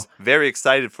said he was very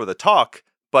excited for the talk,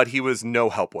 but he was no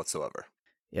help whatsoever.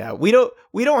 Yeah. We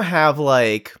don't have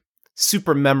like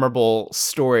super memorable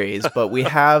stories, but we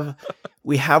have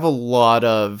a lot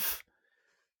of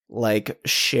like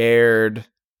shared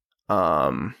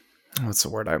what's the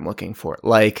word I'm looking for?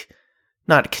 Like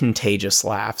not contagious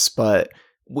laughs, but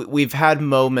we've had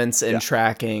moments in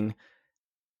tracking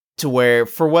to where,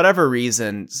 for whatever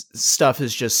reason, stuff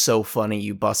is just so funny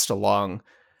you bust along.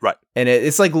 Right. And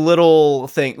it's like little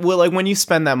thing. Well, like when you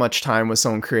spend that much time with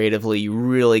someone creatively, you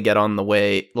really get on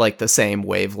the same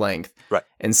wavelength. Right.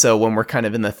 And so when we're kind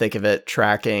of in the thick of it,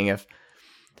 tracking, if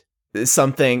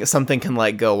something can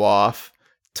like go off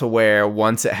to where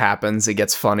once it happens, it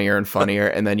gets funnier and funnier,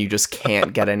 and then you just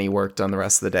can't get any work done the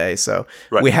rest of the day. So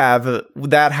we have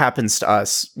that happens to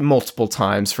us multiple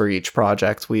times for each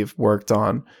project we've worked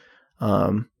on.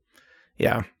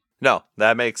 Yeah. No,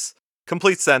 that makes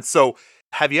complete sense. So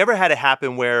have you ever had it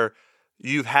happen where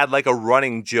you've had like a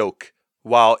running joke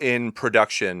while in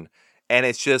production and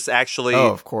it's just actually...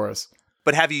 Oh, of course.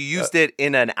 But have you used it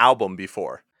in an album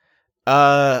before?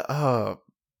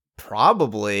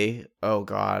 Probably. Oh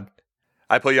God.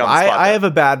 I put you on the spot. I have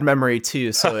a bad memory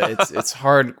too, so it's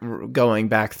hard going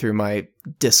back through my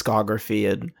discography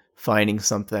and finding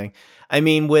something. I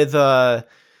mean, with there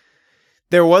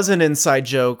was an inside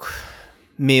joke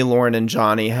me, Lauren, and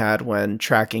Johnny had when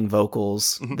tracking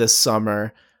vocals this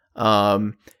summer,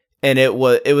 and it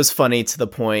was funny to the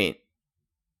point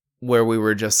where we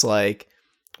were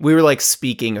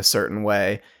speaking a certain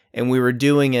way, and we were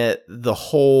doing it the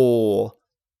whole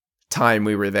time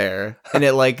we were there, and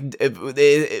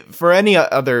it for any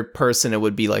other person it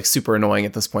would be like super annoying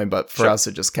at this point, but for us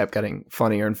it just kept getting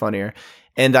funnier and funnier.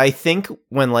 And I think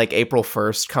when like April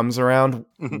 1st comes around,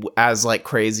 as like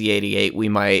Crazy 88, we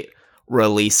might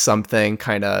release something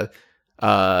kind of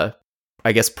I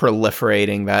guess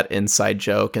proliferating that inside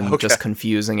joke and just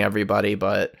confusing everybody,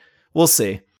 but we'll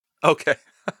see. Okay.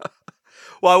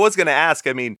 Well, I was going to ask,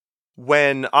 I mean,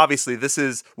 when obviously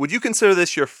would you consider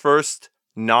this your first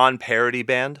non-parody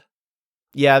band?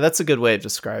 Yeah, that's a good way of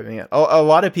describing it. A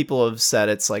lot of people have said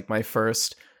it's like my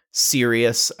first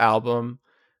serious album,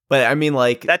 But I mean,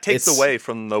 like, that takes away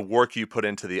from the work you put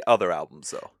into the other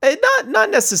albums, though. Not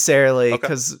necessarily, Okay.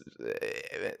 because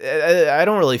I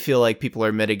don't really feel like people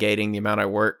are mitigating the amount of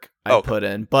work I put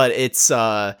in. But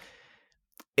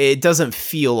it doesn't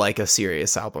feel like a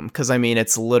serious album, because I mean,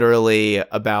 it's literally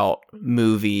about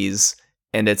movies,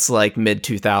 and it's like mid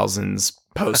 2000s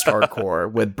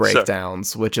post-hardcore with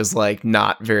breakdowns, which is like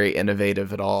not very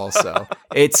innovative at all. So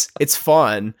it's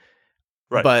fun.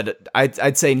 Right. But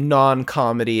I'd say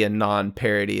non-comedy and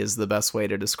non-parody is the best way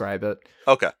to describe it.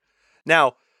 Okay.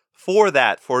 Now, for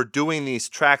doing these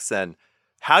tracks then,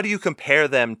 how do you compare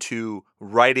them to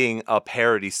writing a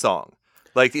parody song?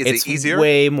 Like, is it easier? It's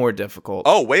way more difficult.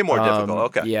 Oh, way more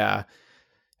difficult. Okay. Yeah.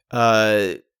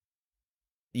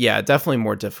 Yeah, definitely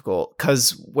more difficult.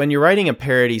 Because when you're writing a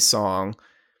parody song,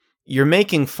 you're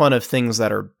making fun of things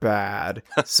that are bad.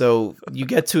 So you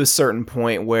get to a certain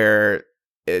point where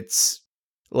it's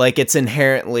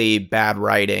inherently bad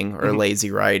writing or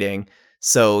lazy writing.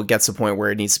 So it gets to a point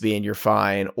where it needs to be and you're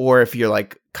fine. Or if you're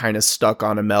like kind of stuck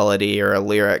on a melody or a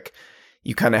lyric,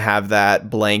 you kind of have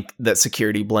that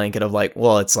security blanket of like,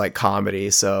 well, it's like comedy.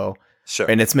 So, sure.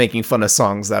 And it's making fun of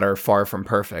songs that are far from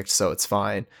perfect. So it's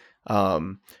fine.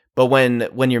 But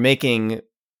when you're making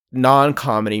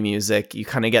non-comedy music, you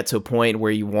kind of get to a point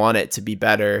where you want it to be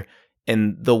better.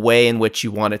 And the way in which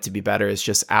you want it to be better is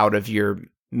just out of your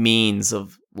means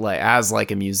of like, as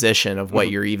like a musician, of what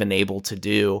you're even able to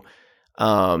do.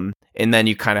 And then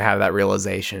you kind of have that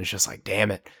realization. It's just like,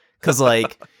 damn it. Cause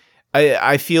like,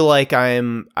 I feel like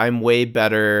I'm way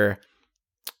better.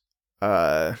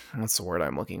 What's the word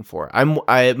I'm looking for?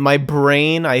 My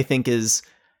brain, I think is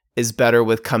better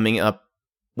with coming up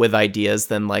with ideas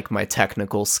than like my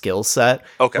technical skill set.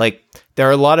 Okay. Like there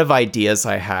are a lot of ideas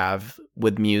I have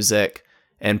with music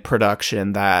and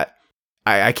production that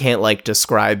I can't like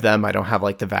describe them. I don't have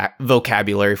like the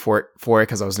vocabulary for it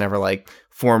because I was never like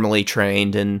formally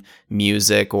trained in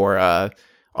music or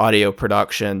audio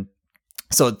production.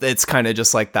 So it's kind of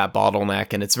just like that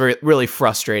bottleneck, and it's really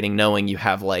frustrating knowing you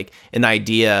have like an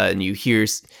idea and you hear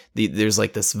there's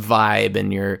like this vibe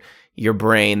in your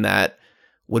brain that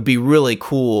would be really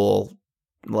cool,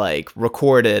 like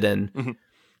recorded and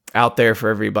out there for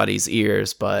everybody's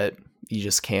ears, but you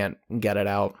just can't get it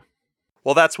out.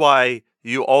 Well, that's why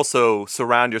you also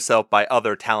surround yourself by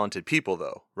other talented people,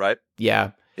 though, right?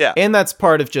 Yeah. Yeah. And that's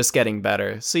part of just getting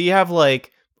better. So you have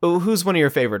like, who's one of your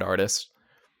favorite artists?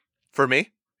 For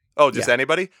me? Oh, just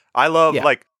anybody? I love,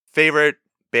 like, favorite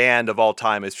band of all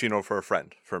time is Funeral for a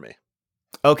Friend for me.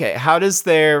 Okay. How does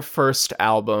their first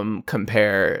album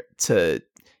compare to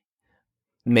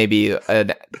maybe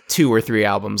 2 or 3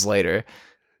 albums later?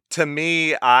 To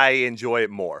me, I enjoy it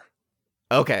more.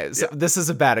 Okay, so this is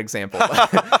a bad example.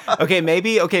 Okay,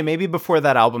 maybe before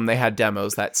that album they had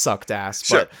demos that sucked ass.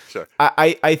 Sure, but sure.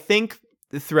 I think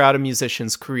throughout a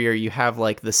musician's career you have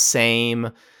like the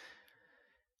same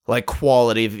like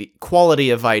quality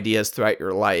of ideas throughout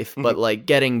your life, but like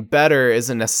getting better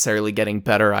isn't necessarily getting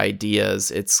better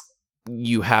ideas. It's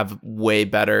you have way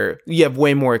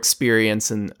more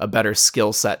experience and a better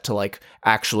skill set to like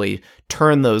actually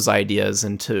turn those ideas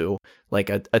into like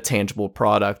a tangible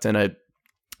product. And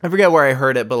I forget where I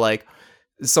heard it, but like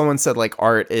someone said like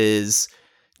art is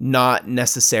not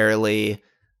necessarily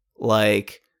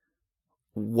like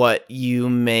what you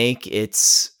make,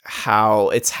 it's how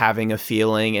it's having a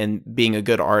feeling, and being a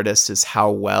good artist is how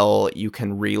well you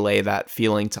can relay that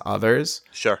feeling to others.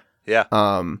 Sure. Yeah.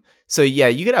 So yeah,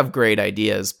 you could have great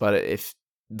ideas, but if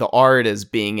the art is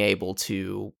being able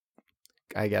to,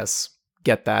 I guess,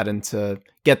 get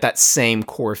that same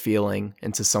core feeling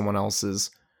into someone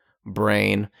else's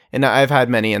brain. And I've had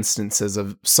many instances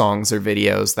of songs or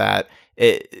videos that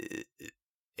it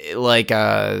like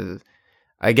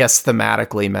I guess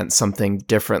thematically meant something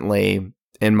differently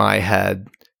in my head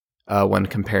when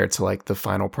compared to like the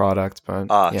final product. But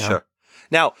sure.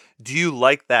 Now, do you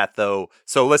like that though?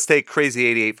 So let's take Crazy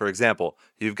 88 for example.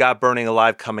 You've got Burning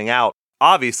Alive coming out.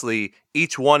 Obviously,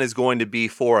 each one is going to be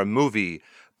for a movie,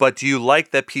 but do you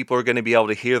like that people are going to be able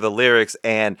to hear the lyrics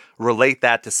and relate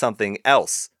that to something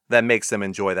else that makes them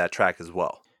enjoy that track as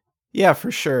well? Yeah, for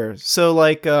sure. So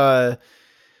like the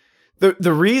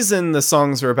reason the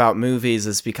songs are about movies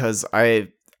is because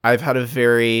I've had a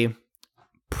very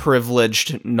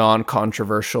privileged,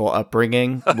 non-controversial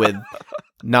upbringing with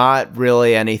not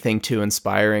really anything too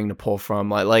inspiring to pull from.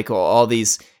 Like all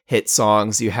these hit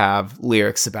songs, you have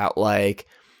lyrics about like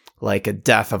a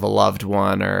death of a loved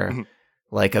one or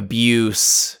like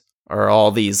abuse or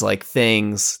all these like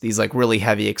things, these like really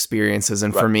heavy experiences.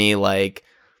 And for me, like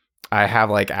I have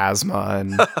like asthma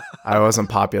and I wasn't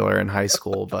popular in high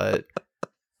school, but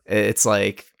it's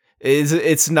like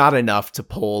It's not enough to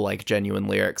pull like genuine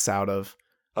lyrics out of.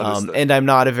 Understood. And I'm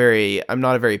not a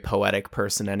very poetic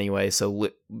person anyway, so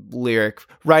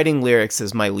writing lyrics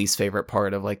is my least favorite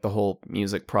part of like the whole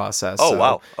music process. Oh, so,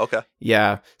 wow. Okay.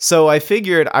 yeah. So I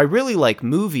figured I really like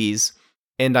movies,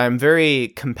 and I'm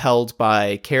very compelled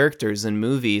by characters in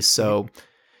movies, so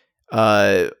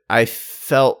I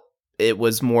felt it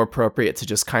was more appropriate to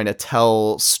just kind of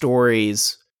tell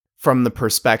stories from the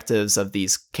perspectives of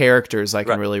these characters I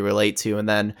can really relate to, and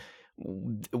then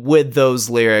with those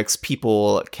lyrics,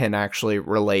 people can actually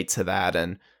relate to that.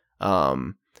 And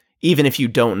even if you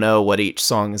don't know what each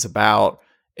song is about,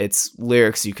 it's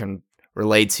lyrics you can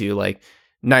relate to. Like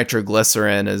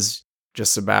Nitroglycerin is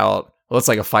just about, well, it's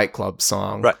like a Fight Club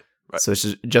song. Right. So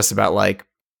it's just about like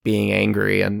being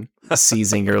angry and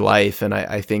seizing your life. And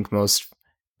I think most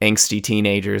angsty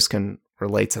teenagers can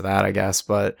relate to that, I guess.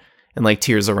 And like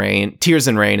Tears in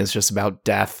Rain is just about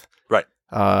death. Right.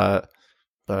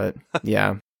 But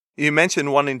yeah. You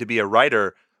mentioned wanting to be a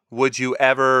writer. Would you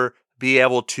ever be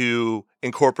able to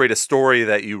incorporate a story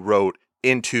that you wrote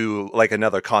into like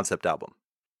another concept album?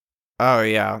 Oh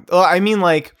yeah. Well, I mean,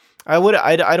 like I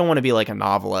don't want to be like a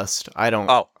novelist. I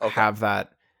don't have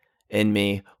that in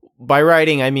me. By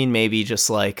writing, I mean maybe just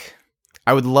like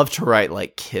I would love to write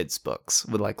like kids books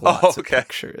with like lots of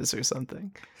pictures or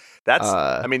something. That's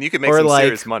I mean, you could make some like,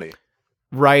 serious money.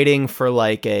 Writing for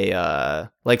like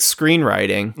a like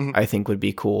screenwriting, I think would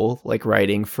be cool. Like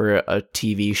writing for a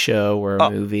TV show or a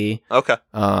movie. Okay.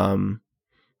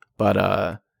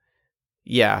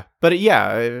 Yeah,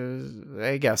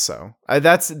 I guess so.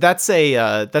 That's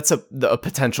a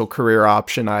potential career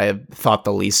option I have thought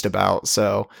the least about.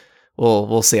 So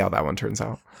we'll see how that one turns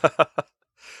out.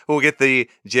 We'll get the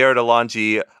Jared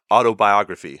Alonji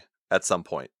autobiography at some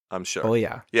point, I'm sure. Oh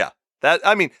yeah. Yeah.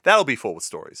 That'll be full with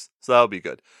stories. So that'll be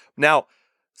good. Now,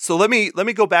 so let me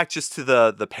go back just to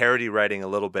the parody writing a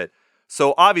little bit.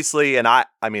 So obviously, and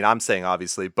I'm saying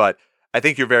obviously, but I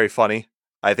think you're very funny.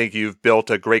 I think you've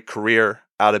built a great career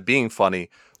out of being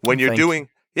funny. When you're doing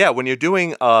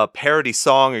a parody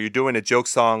song or you're doing a joke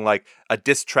song like a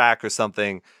diss track or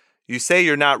something, you say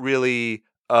you're not really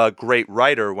a great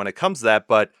writer when it comes to that,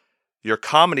 but your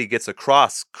comedy gets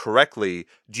across correctly.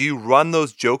 Do you run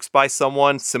those jokes by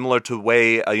someone similar to the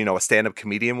way a stand-up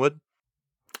comedian would?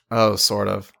 Oh, sort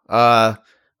of.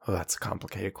 That's a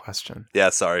complicated question. Yeah,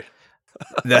 sorry.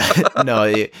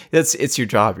 No, it's your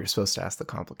job. You're supposed to ask the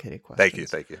complicated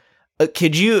questions. Thank you.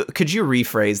 Could you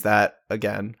rephrase that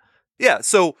again? Yeah,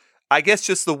 so I guess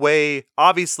just the way,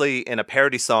 obviously, in a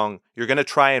parody song, you're going to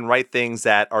try and write things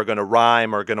that are going to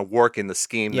rhyme or going to work in the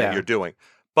scheme that you're doing.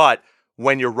 But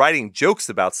when you're writing jokes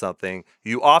about something,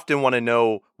 you often want to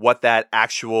know what that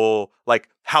actual, like,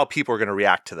 how people are going to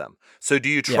react to them. So do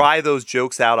you try those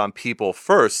jokes out on people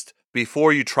first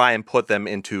before you try and put them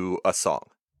into a song?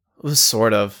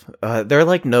 Sort of. There are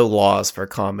like no laws for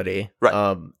comedy.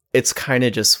 Right. It's kind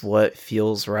of just what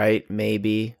feels right,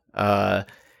 maybe.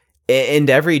 And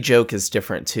every joke is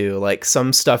different too. Like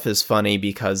some stuff is funny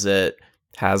because it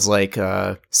has like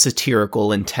a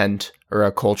satirical intent or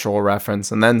a cultural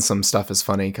reference, and then some stuff is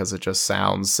funny because it just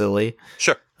sounds silly.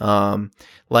 Sure.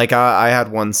 Like I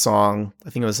had one song, I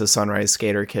think it was the Sunrise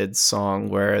Skater Kids song,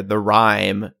 where the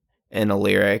rhyme in a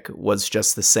lyric was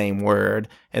just the same word,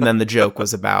 and then the joke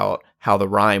was about how the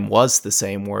rhyme was the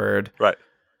same word. Right.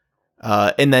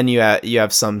 And then you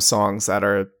have some songs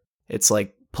that it's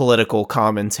like political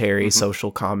commentary,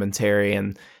 social commentary,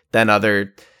 and then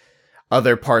other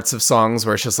parts of songs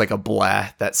where it's just like a blah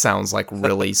that sounds like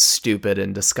really stupid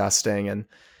and disgusting. And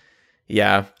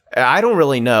yeah, I don't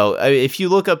really know. If you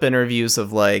look up interviews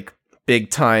of like big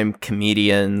time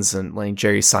comedians and like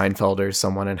Jerry Seinfeld or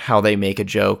someone and how they make a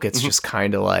joke, it's just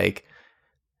kind of like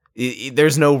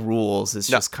there's no rules. It's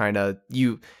just kind of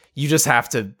you just have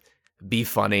to be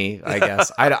funny, I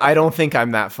guess. I don't think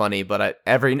I'm that funny, but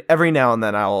every now and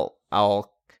then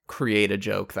I'll create a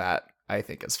joke that I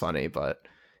think is funny, but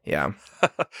yeah.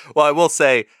 Well, I will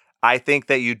say, I think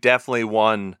that you definitely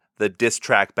won the diss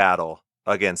track battle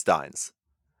against Dines.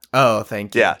 Oh,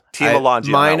 thank you. Yeah, Team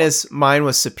Alonji. Mine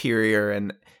was superior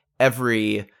in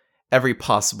every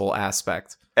possible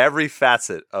aspect. Every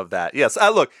facet of that. Yes.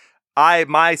 Look,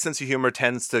 my sense of humor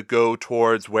tends to go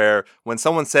towards where when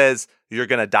someone says you're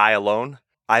going to die alone,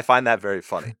 I find that very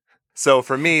funny. So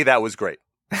for me, that was great.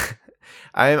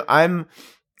 I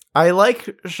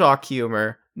like shock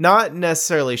humor. Not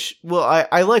necessarily.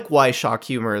 I like why shock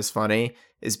humor is funny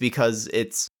is because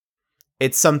it's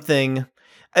something.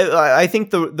 I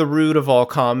think the root of all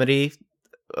comedy,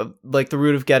 like the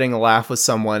root of getting a laugh with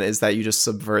someone, is that you just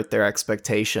subvert their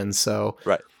expectations. So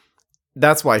right.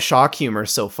 That's why shock humor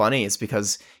is so funny. Is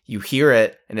because you hear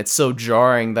it and it's so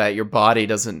jarring that your body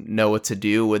doesn't know what to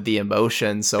do with the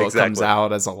emotion, so it comes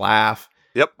out as a laugh.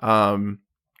 Yep.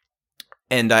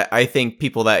 And I think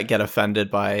people that get offended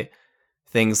by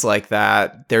things like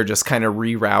that, they're just kind of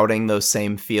rerouting those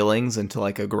same feelings into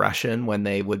like aggression when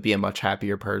they would be a much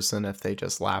happier person if they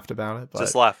just laughed about it. But,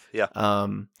 just laugh, yeah.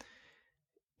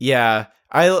 Yeah,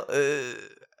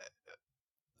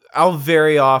 I'll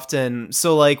very often,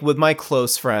 so like with my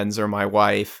close friends or my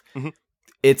wife,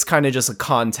 it's kind of just a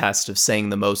contest of saying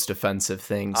the most offensive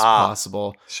things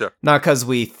possible. Sure. Not because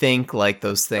we think like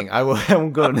those things. I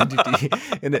won't go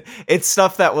into it's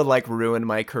stuff that would like ruin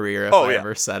my career if I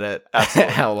ever said it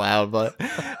out loud, but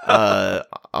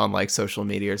on like social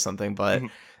media or something. But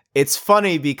it's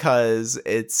funny because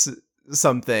it's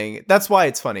something. That's why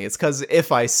it's funny. It's because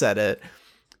if I said it,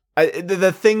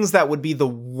 the things that would be the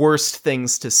worst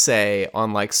things to say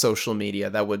on like social media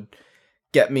that would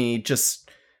get me just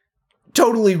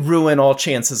totally ruin all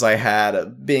chances I had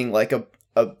of being like an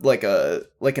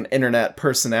internet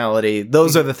personality.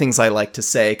 Those are the things I like to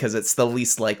say because it's the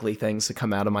least likely things to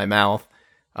come out of my mouth.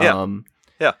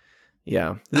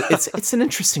 Yeah. It's an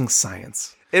interesting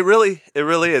science. It really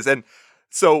is. And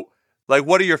so, like,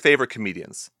 what are your favorite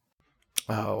comedians?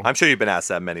 Oh, I'm sure you've been asked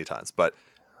that many times, but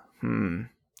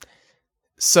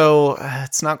So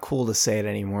it's not cool to say it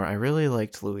anymore. I really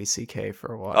liked Louis C.K.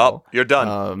 for a while. Oh, you're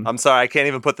done. I'm sorry. I can't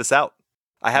even put this out.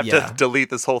 I have to delete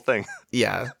this whole thing.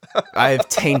 Yeah. I've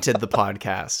tainted the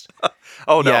podcast.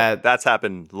 Oh, no. Yeah. That's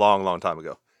happened long time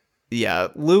ago. Yeah.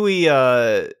 Louis,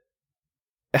 I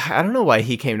don't know why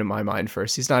he came to my mind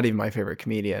first. He's not even my favorite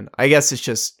comedian. I guess it's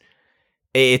just,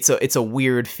 it's a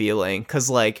weird feeling because,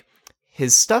 like,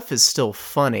 his stuff is still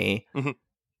funny,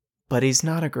 but he's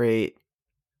not a great,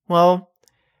 well...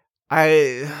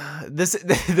 this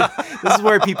is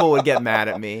where people would get mad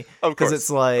at me because it's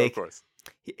like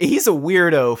he's a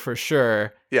weirdo for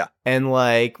sure, and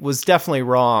like was definitely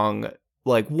wrong,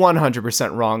 like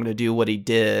 100% wrong to do what he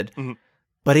did,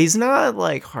 but he's not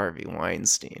like Harvey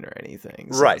Weinstein or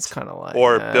anything, so right? It's kind of like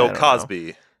or Bill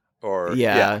Cosby, or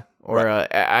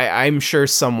I'm sure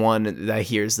someone that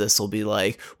hears this will be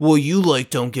like, well, you like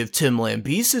don't give Tim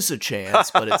Lambesis a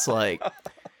chance, but it's like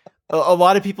a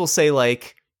lot of people say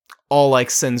like all like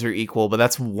sins are equal, but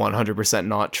that's 100%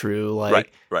 not true.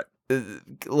 Like, right.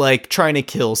 Like trying to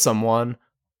kill someone,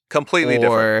 completely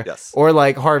different. Yes. Or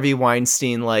like Harvey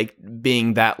Weinstein, like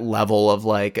being that level of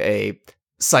like a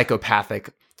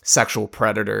psychopathic sexual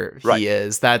predator he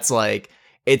is. That's like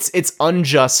it's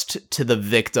unjust to the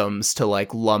victims to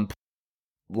like lump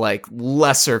like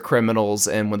lesser criminals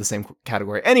in with the same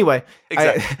category. Anyway,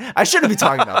 exactly. I shouldn't be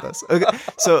talking about this. Okay,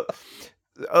 so.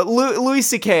 Louis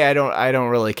C.K. I don't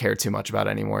really care too much about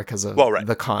anymore because of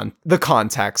the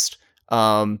context.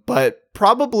 But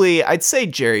probably I'd say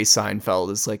Jerry Seinfeld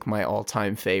is like my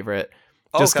all-time favorite,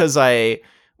 just because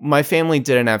my family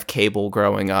didn't have cable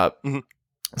growing up,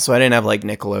 so I didn't have like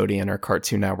Nickelodeon or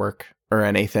Cartoon Network or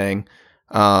anything.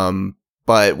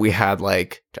 But we had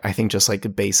like I think just like a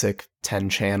basic 10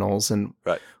 channels, and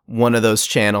one of those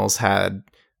channels had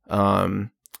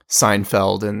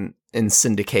Seinfeld and in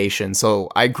syndication, so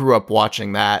I grew up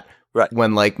watching that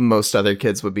when like most other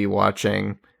kids would be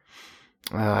watching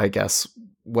I guess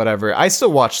whatever. I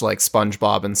still watched like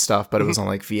SpongeBob and stuff, but it was on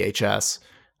like VHS,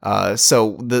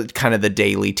 so the kind of the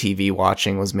daily TV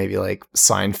watching was maybe like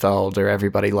Seinfeld or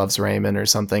Everybody Loves Raymond or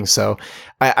something, so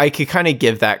I could kind of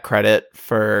give that credit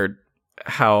for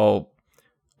how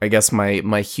I guess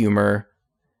my humor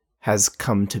has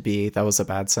come to be. That was a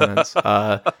bad sentence.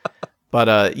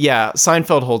 But yeah,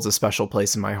 Seinfeld holds a special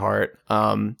place in my heart.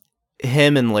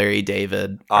 Him and Larry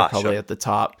David are probably at the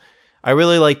top. I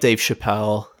really like Dave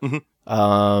Chappelle.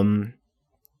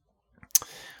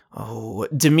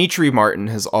 Demetri Martin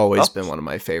has always been one of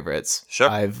my favorites. Sure.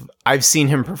 I've seen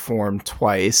him perform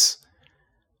twice.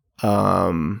 Yeah,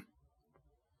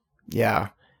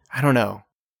 I don't know.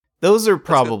 Those are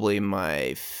probably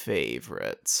my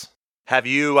favorites. Have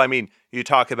you, I mean, you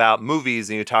talk about movies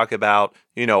and you talk about,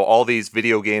 all these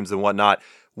video games and whatnot.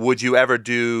 Would you ever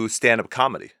do stand-up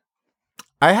comedy?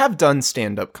 I have done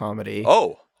stand-up comedy.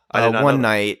 Oh, I did not one know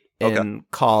night in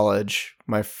college.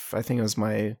 I think it was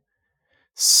my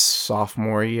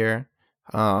sophomore year.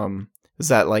 Was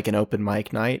that like an open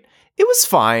mic night? It was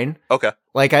fine. Okay.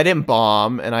 Like I didn't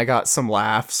bomb and I got some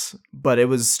laughs, but it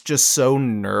was just so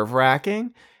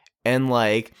nerve-wracking. And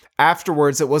like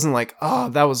afterwards, it wasn't like, oh,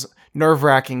 that was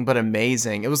nerve-wracking but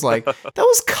amazing. It was like that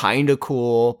was kind of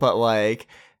cool, but like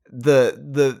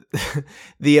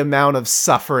the amount of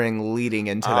suffering leading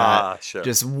into that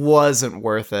just wasn't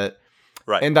worth it.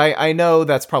 Right. And I know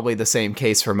that's probably the same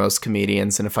case for most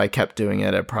comedians, and if I kept doing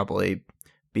it, I'd probably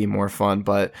be more fun.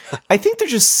 But I think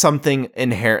there's just something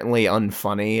inherently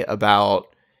unfunny about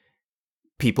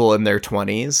people in their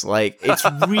 20s. Like, it's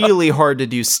really hard to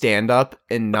do stand-up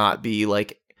and not be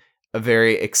like a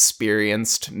very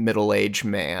experienced middle-aged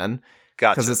man.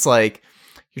 Gotcha. Because it's like,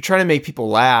 you're trying to make people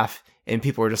laugh, and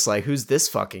people are just like, who's this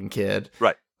fucking kid?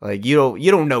 Right. Like, you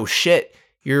don't know shit.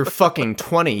 You're fucking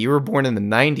 20. You were born in the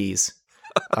 90s.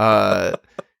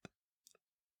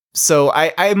 So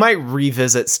I might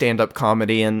revisit stand-up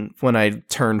comedy, and when I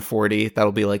turn 40,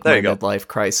 that'll be like my midlife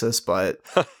crisis, but...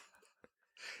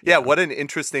 Yeah, what an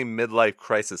interesting midlife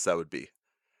crisis that would be.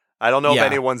 I don't know if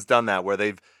anyone's done that, where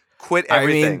they've quit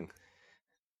everything. I mean,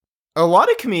 a lot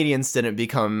of comedians didn't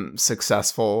become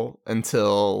successful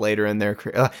until later in their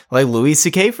career. Like Louis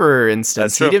C.K., for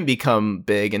instance, he didn't become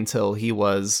big until he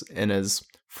was in his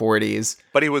 40s.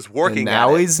 But he was working and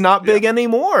now he's not big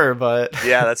anymore, but...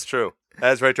 Yeah, that's true.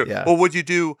 That's very true. Yeah. Well, would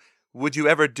you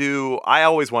ever do, I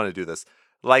always want to do this,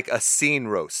 like a scene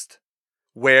roast,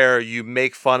 where you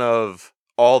make fun of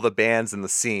all the bands in the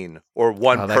scene, or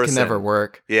one person. That can never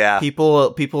work. Yeah.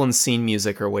 People in scene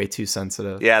music are way too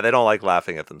sensitive. Yeah, they don't like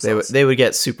laughing at themselves. They would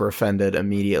get super offended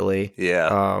immediately.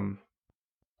 Yeah.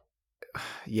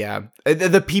 Yeah.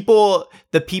 The people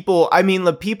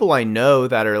I know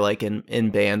that are like in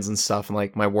bands and stuff, and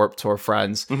like my Warped Tour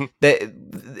friends,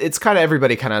 it's kind of,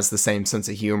 everybody kind of has the same sense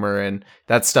of humor, and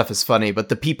that stuff is funny. But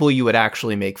the people you would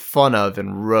actually make fun of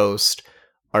and roast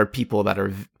are people that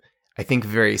are, I think,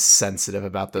 very sensitive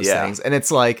about those things. And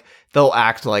it's like, they'll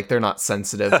act like they're not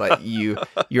sensitive, but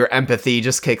your empathy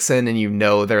just kicks in, and you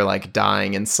know they're like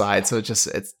dying inside. So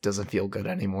it doesn't feel good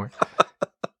anymore.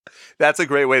 That's a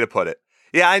great way to put it.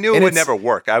 Yeah, I knew it would never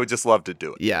work. I would just love to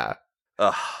do it. Yeah.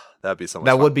 Ugh, that'd be so much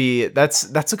fun. Would be, that's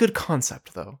a good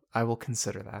concept, though. I will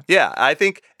consider that. Yeah, I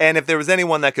think, and if there was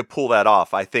anyone that could pull that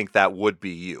off, I think that would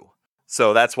be you.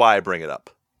 So that's why I bring it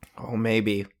up. Oh,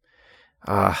 maybe.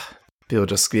 People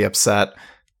just be upset.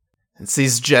 It's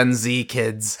these Gen Z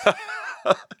kids.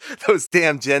 Those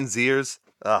damn Gen Zers.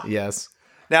 Ugh. Yes.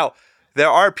 Now, there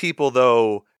are people,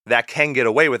 though, that can get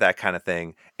away with that kind of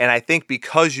thing. And I think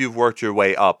because you've worked your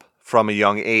way up from a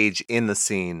young age in the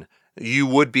scene, you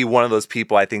would be one of those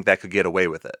people, I think, that could get away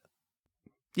with it.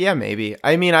 Yeah, maybe.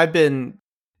 I mean,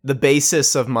 the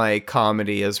basis of my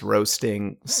comedy is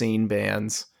roasting scene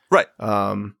bands. Right.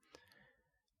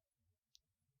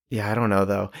 Yeah, I don't know,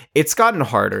 though. It's gotten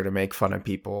harder to make fun of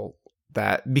people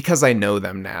because I know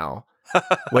them now.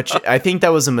 Which I think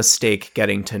that was a mistake,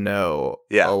 getting to know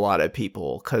a lot of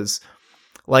people. Because,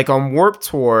 like, on Warped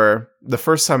Tour, the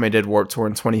first time I did Warped Tour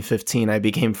in 2015, I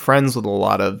became friends with a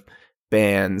lot of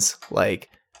bands, like,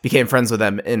 became friends with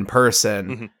them in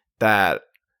person that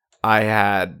I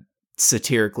had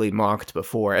satirically mocked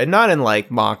before, and not in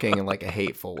like mocking in like a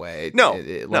hateful way.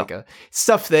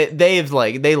 Stuff that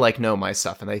they know my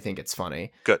stuff and they think it's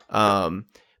funny. Good.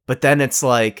 But then it's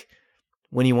like,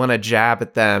 when you want to jab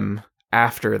at them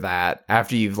after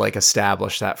you've like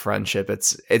established that friendship,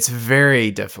 it's very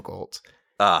difficult.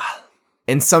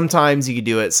 And sometimes you can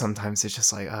do it, sometimes it's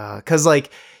just like, because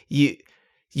like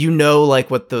you know,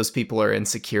 like what those people are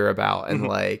insecure about, and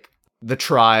like the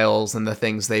trials and the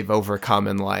things they've overcome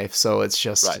in life. So it's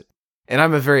just, and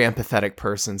I'm a very empathetic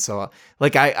person. So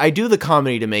like, I do the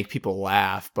comedy to make people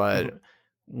laugh, but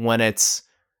when it's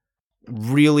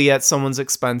really at someone's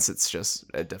expense, it's just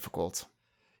difficult.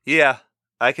 Yeah,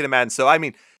 I can imagine. So, I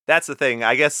mean, that's the thing.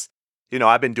 I guess,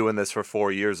 I've been doing this for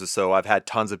 4 years or so. I've had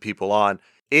tons of people on.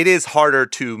 It is harder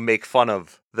to make fun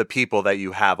of the people that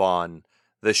you have on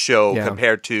the show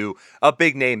compared to a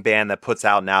big name band that puts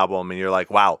out an album and you're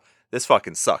like, wow, this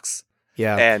fucking sucks.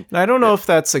 Yeah. And I don't know if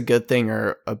that's a good thing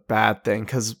or a bad thing,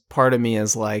 because part of me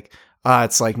is like,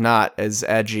 it's like not as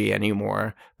edgy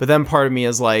anymore. But then part of me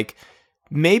is like,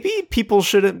 maybe people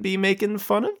shouldn't be making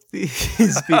fun of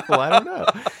these people. I don't know.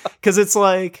 Because it's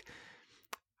like,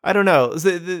 I don't know.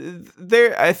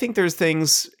 I think there's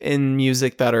things in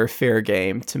music that are fair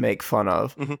game to make fun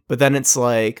of. But then it's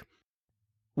like,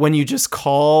 when you just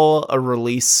call a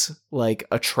release like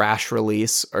a trash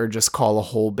release, or just call a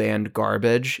whole band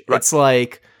garbage, it's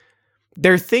like,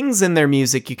 there are things in their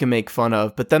music you can make fun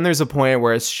of, but then there's a point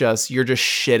where it's just, you're just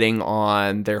shitting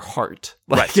on their heart.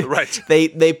 Like, right.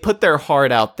 They put their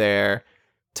heart out there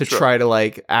to try to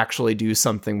like actually do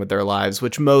something with their lives,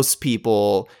 which most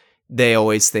people, they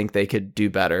always think they could do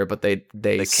better, but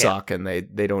they suck and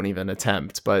they don't even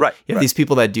attempt. But you have these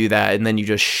people that do that, and then you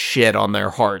just shit on their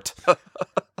heart.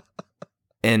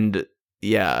 And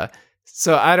yeah,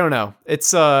 so I don't know.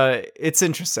 It's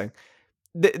interesting.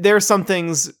 There are some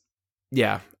things.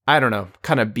 Yeah, I don't know.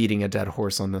 Kind of beating a dead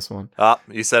horse on this one.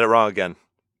 You said it wrong again.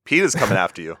 PETA's coming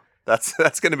after you.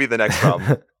 That's going to be the next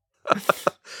problem.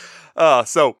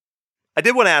 So I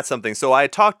did want to add something. So I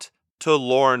talked to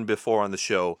Lauren before on the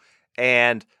show,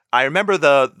 and I remember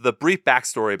the brief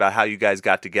backstory about how you guys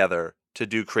got together to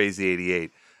do Crazy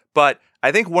 88. But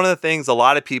I think one of the things a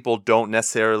lot of people don't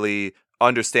necessarily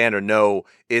understand or know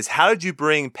is, how did you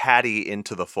bring Patty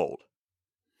into the fold?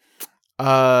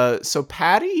 So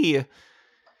Patty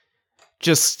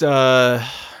just, I'm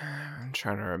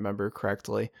trying to remember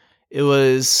correctly. It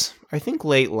was, I think,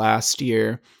 late last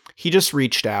year. He just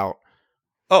reached out.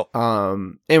 Oh.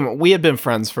 And we had been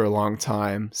friends for a long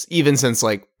time, even since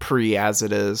like As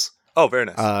It Is. Oh, very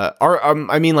nice.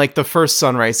 I mean, like the first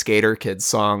Sunrise Skater Kids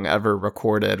song ever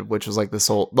recorded, which was like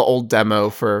the old demo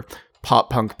for Pop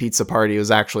Punk Pizza Party,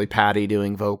 was actually Patty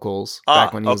doing vocals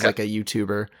back when he was like a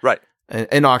YouTuber. Right.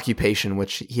 An occupation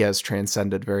which he has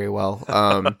transcended very well.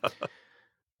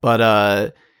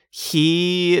 But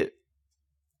he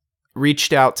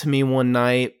reached out to me one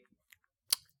night.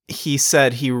 He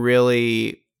said he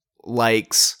really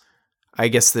likes, I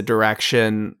guess, the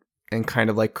direction and kind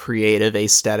of like creative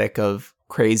aesthetic of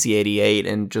Crazy 88,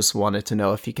 and just wanted to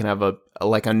know if he can have a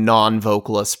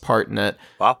non-vocalist part in it.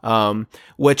 Wow.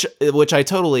 Which I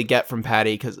totally get from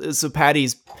Patty, because so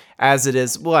Patty's As It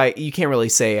Is, well, you can't really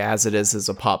say As It Is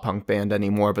a pop punk band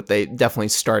anymore, but they definitely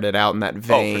started out in that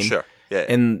vein. Oh, for sure. Yeah.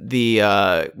 And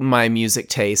the my music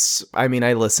tastes, I mean,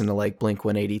 I listen to like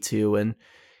Blink-182 and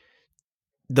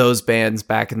those bands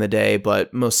back in the day,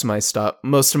 but most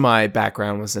of my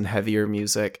background was in heavier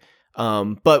music.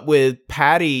 But with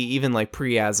Patty, even like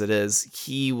As It Is,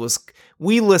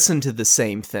 we listened to the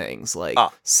same things, like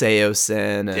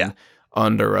Seosin and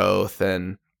Under Oath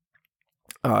and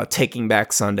Taking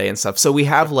Back Sunday and stuff. So we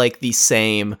have like the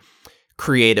same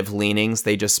creative leanings,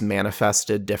 they just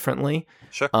manifested differently.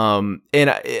 Sure. And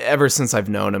ever since I've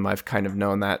known him, I've kind of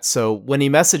known that. So when he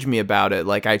messaged me about it,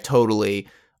 like I totally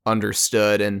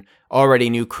understood and already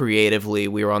knew creatively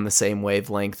we were on the same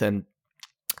wavelength, and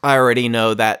I already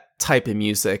know that type of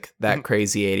music that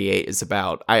Crazy 88 is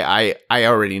about. I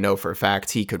already know for a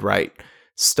fact he could write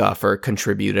stuff or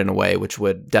contribute in a way which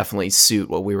would definitely suit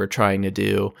what we were trying to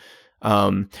do.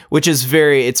 Which is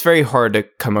it's very hard to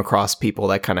come across people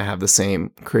that kind of have the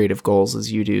same creative goals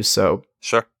as you do. So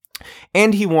sure.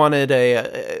 And he wanted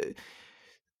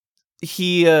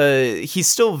he's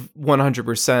still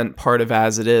 100% part of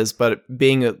As It Is, but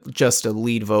being just a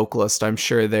lead vocalist, I'm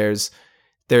sure there's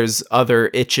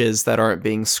other itches that aren't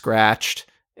being scratched.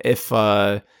 If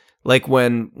like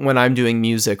when I'm doing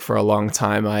music for a long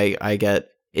time, I get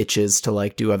itches to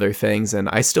like do other things, and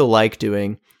I still like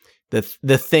doing the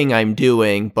thing I'm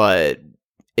doing, but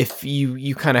if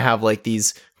you kind of have like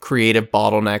these creative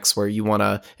bottlenecks where you want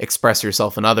to express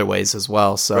yourself in other ways as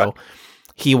well. So right.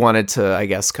 He wanted to, I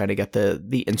guess, kind of get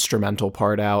the instrumental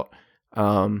part out.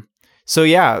 So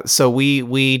yeah, so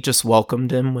we just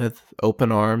welcomed him with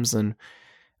open arms, and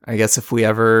I guess if we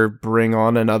ever bring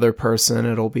on another person,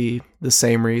 it'll be the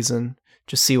same reason.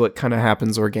 Just see what kind of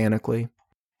happens organically.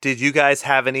 Did you guys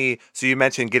have so you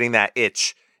mentioned getting that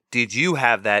itch. Did you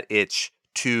have that itch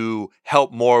to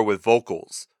help more with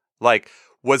vocals? Like,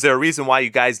 was there a reason why you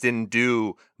guys didn't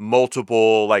do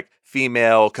multiple, like,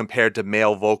 female compared to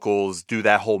male vocals, do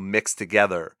that whole mix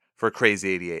together for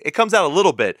Crazy 88? It comes out a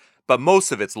little bit, but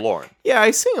most of it's Lauren. Yeah,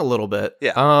 I sing a little bit.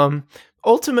 Yeah.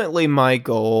 Ultimately, my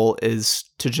goal is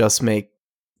to just make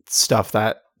stuff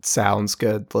that sounds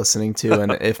good listening to,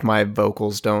 and if my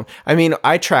vocals don't, I mean,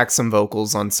 I tracked some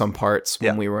vocals on some parts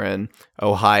when we were in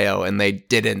Ohio, and they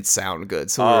didn't sound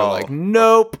good, so we were like,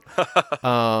 nope.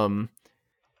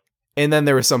 And then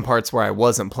there were some parts where I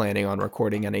wasn't planning on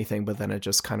recording anything, but then it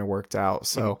just kind of worked out.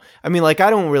 So I mean, like, I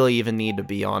don't really even need to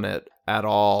be on it at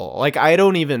all. Like, I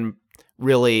don't even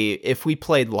really, if we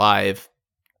played live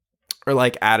or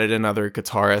like added another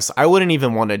guitarist, I wouldn't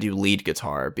even want to do lead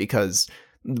guitar, because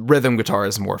rhythm guitar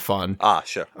is more fun.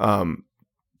 Sure.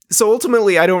 So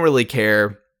ultimately, I don't really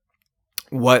care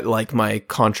what like my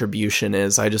contribution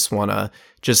is. I just want to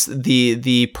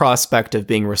the prospect of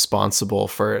being responsible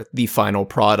for the final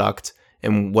product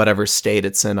in whatever state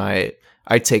it's in. I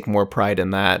take more pride in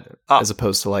that as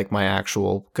opposed to like my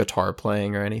actual guitar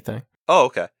playing or anything. Oh,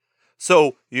 okay.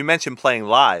 So you mentioned playing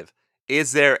live.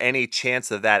 Is there any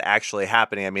chance of that actually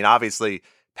happening? I mean, obviously,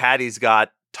 Patty's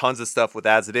got tons of stuff with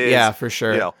As It Is. Yeah, for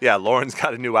sure. You know, yeah, Lauren's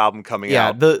got a new album coming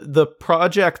out. Yeah, the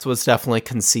project was definitely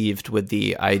conceived with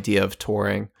the idea of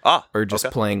touring or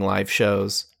just playing live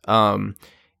shows.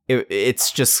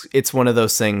 It's one of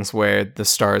those things where the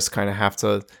stars kind of have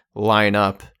to line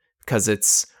up, because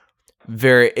it's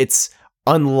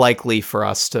unlikely for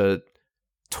us to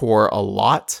tour a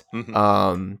lot.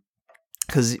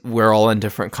 Because we're all in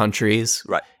different countries.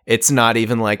 Right. It's not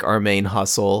even like our main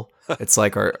hustle. It's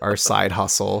like our side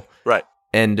hustle. Right.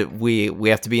 And we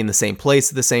have to be in the same place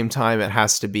at the same time. It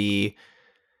has to be,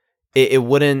 it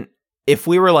wouldn't, if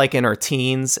we were like in our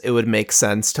teens, it would make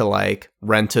sense to like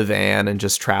rent a van and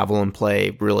just travel and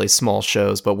play really small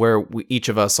shows. But where each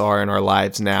of us are in our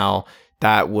lives now,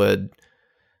 that would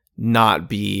not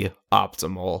be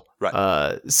optimal.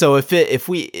 Right. So if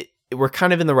we're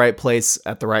kind of in the right place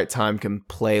at the right time, can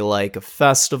play like a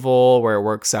festival where it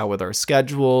works out with our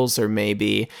schedules, or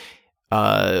maybe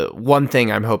one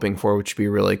thing I'm hoping for, which would be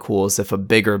really cool, is if a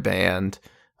bigger band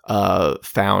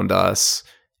found us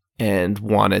and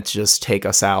wanted to just take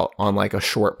us out on like a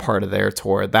short part of their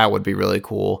tour. That would be really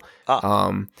cool.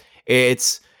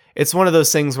 It's one of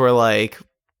those things where like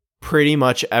pretty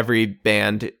much every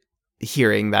band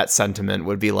hearing that sentiment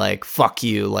would be like, fuck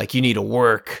you, like you need to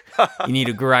work, you need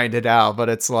to grind it out. But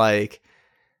it's like,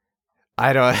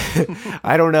 I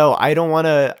don't know. I don't want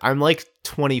to, I'm like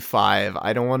 25.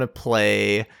 I don't want to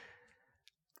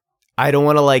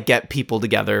like get people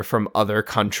together from other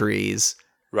countries.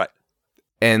 Right.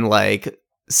 And like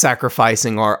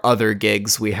sacrificing our other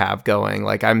gigs we have going.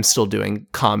 Like I'm still doing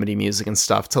comedy music and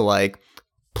stuff to like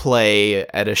play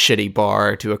at a shitty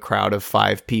bar to a crowd of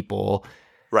 5 people.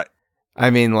 Right.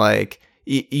 I mean, like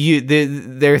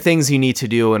there are things you need to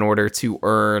do in order to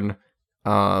earn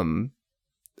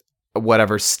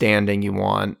whatever standing you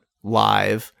want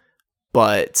live,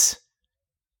 but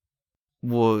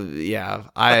well, yeah,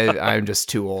 I'm just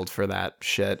too old for that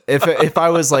shit. If I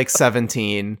was like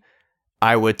 17,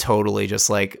 I would totally just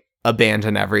like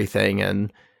abandon everything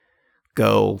and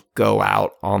go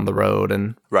out on the road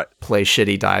and play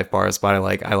shitty dive bars. But I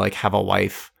like have a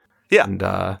wife, and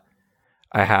I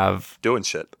have doing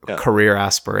shit, career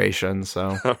aspirations.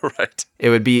 So right, it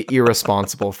would be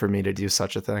irresponsible for me to do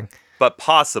such a thing. But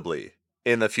possibly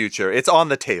in the future, it's on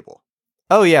the table.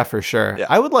 Oh yeah, for sure. Yeah.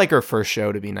 I would like our first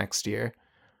show to be next year.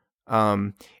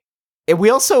 And we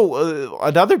also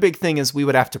another big thing is we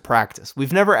would have to practice.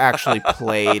 We've never actually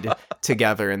played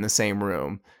together in the same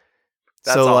room.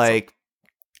 That's so awesome. Like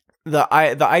the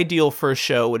ideal first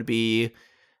show would be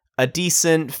a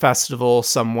decent festival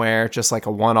somewhere, just like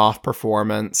a one-off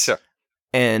performance. Sure.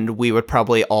 And we would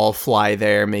probably all fly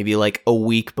there maybe like a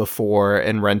week before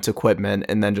and rent equipment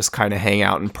and then just kind of hang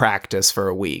out and practice for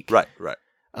a week. Right.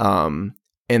 And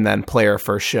then play our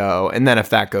first show. And then if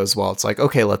that goes well, it's like,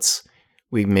 okay,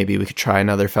 maybe we could try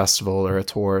another festival or a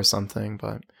tour or something.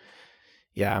 But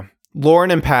yeah,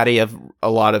 Lauren and Patty have a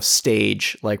lot of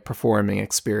stage like performing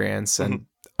experience, and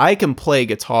I can play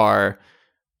guitar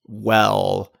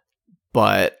well,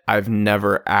 but I've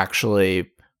never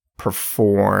actually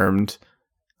performed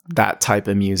that type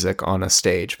of music on a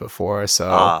stage before.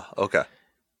 So okay.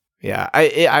 Yeah,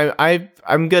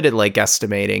 I'm good at like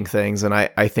estimating things, and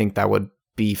I think that would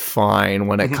be fine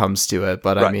when it comes to it.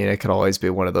 But I mean, it could always be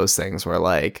one of those things where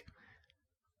like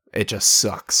it just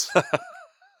sucks.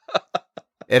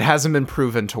 It hasn't been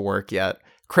proven to work yet.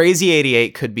 Crazy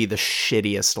 88 could be the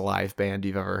shittiest live band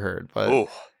you've ever heard, but oh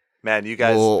man, you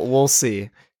guys, we'll see.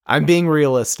 I'm being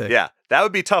realistic. Yeah, that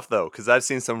would be tough though, because I've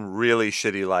seen some really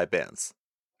shitty live bands.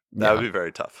 That would be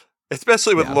very tough.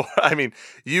 Especially with Lauren. I mean,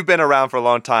 you've been around for a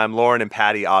long time. Lauren and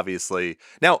Patty, obviously.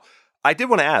 Now, I did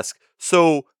want to ask,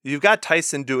 so you've got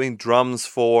Tyson doing drums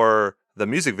for the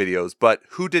music videos, but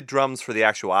who did drums for the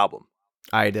actual album?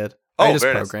 I did. Oh, I just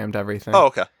very programmed everything. Oh,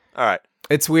 okay. All right.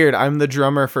 It's weird. I'm the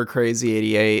drummer for Crazy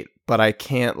 88, but I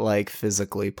can't like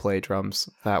physically play drums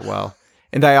that well.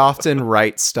 And I often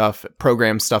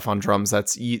program stuff on drums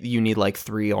that's you need like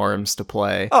 3 arms to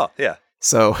play. Oh, yeah.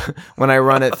 So when I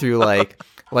run it through like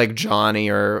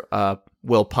Johnny or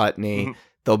Will Putney,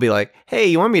 they'll be like, "Hey,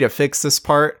 you want me to fix this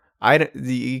part?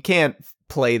 You can't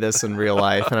play this in real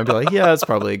life." And I'd be like, "Yeah, that's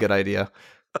probably a good idea."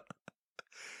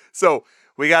 So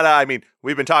we've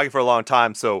been talking for a long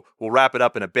time, so we'll wrap it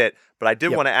up in a bit. But I did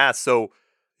want to ask, so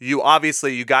you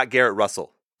got Garrett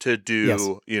Russell to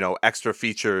do, extra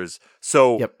features.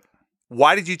 So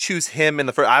why did you choose him in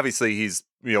the first? Obviously, he's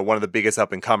one of the biggest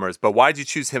up and comers, but why did you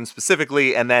choose him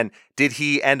specifically? And then did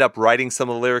he end up writing some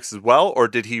of the lyrics as well, or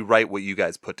did he write what you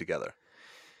guys put together?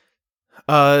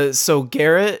 So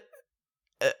Garrett,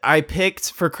 I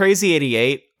picked for Crazy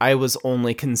 88. I was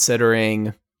only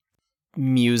considering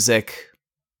music,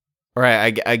 or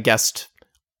I guessed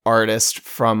artist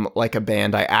from like a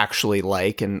band I actually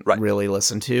like and really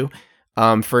listen to.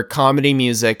 For comedy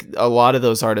music, a lot of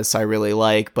those artists I really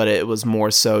like, but it was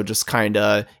more so just kind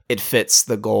of, it fits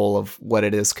the goal of what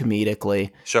it is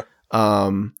comedically. Sure.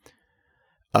 And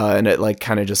it like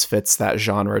kind of just fits that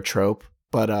genre trope.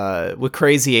 But with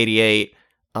Crazy 88,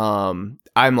 I'm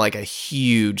like a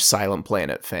huge Silent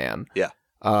Planet fan. Yeah.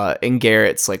 And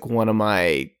Garrett's like one of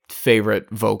my favorite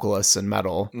vocalists in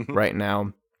metal Mhm. right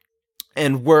now.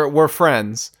 And we're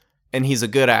friends, and he's a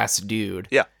good ass dude.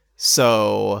 Yeah.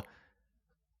 So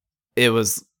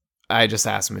I just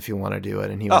asked him if he wanted to do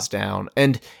it, and he was down.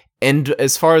 And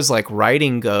as far as like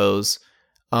writing goes,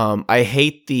 I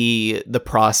hate the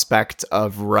prospect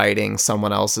of writing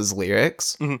someone else's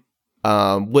lyrics. Mhm.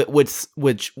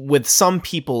 With some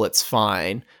people it's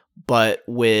fine, but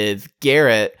with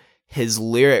Garrett, his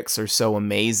lyrics are so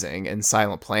amazing in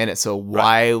Silent Planet. So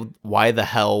why the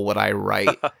hell would I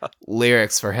write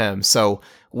lyrics for him? So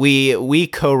we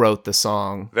co-wrote the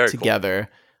song together.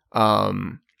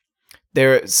 Cool.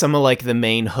 There some of like the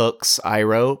main hooks I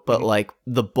wrote, but like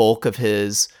the bulk of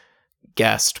his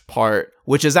guest part,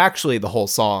 which is actually the whole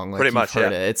song, like pretty much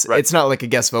heard it. It's not like a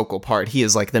guest vocal part. He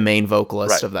is like the main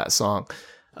vocalist of that song.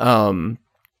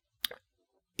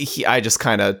 I just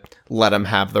kind of let him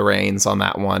have the reins on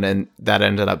that one, and that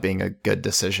ended up being a good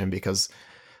decision because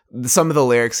some of the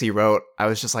lyrics he wrote, I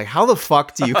was just like, how the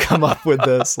fuck do you come up with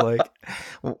this? Like,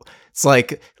 it's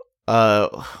like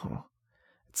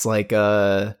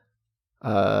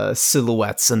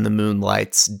silhouettes in the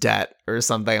moonlight's debt or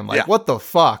something. I'm like, what the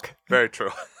fuck? Very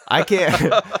true. I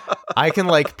can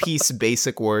like piece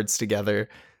basic words together.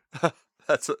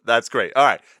 That's great. All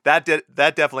right. That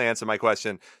definitely answered my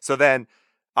question. So then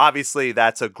obviously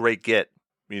that's a great get.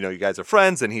 You know, you guys are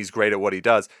friends and he's great at what he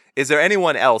does. Is there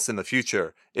anyone else in the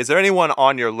future? Is there anyone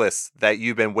on your list that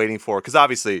you've been waiting for? Because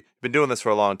obviously you've been doing this for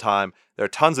a long time. There are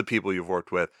tons of people you've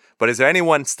worked with. But is there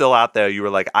anyone still out there you were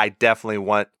like, I definitely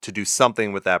want to do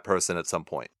something with that person at some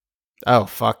point? Oh,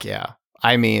 fuck yeah.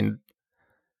 I mean,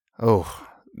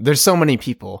 there's so many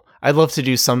people. I'd love to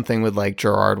do something with like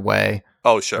Gerard Way.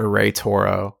 Oh, sure. Or Ray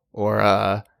Toro. Or,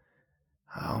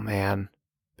 oh man,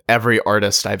 every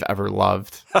artist I've ever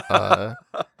loved.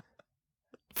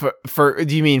 For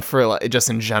do you mean for like, just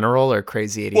in general or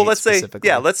Crazy 88 well, let's specifically?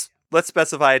 Say, yeah, let's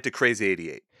specify it to Crazy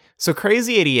 88. So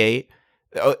Crazy 88,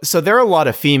 so there are a lot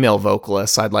of female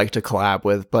vocalists I'd like to collab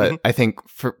with, but I think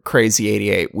for Crazy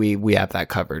 88, we have that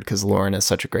covered because Lauren is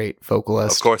such a great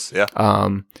vocalist. Of course, yeah.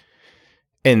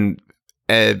 And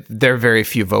there are very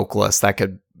few vocalists that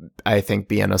could, I think,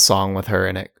 be in a song with her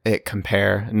and it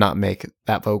compare, not make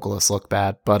that vocalist look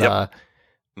bad. But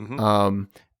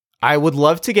I would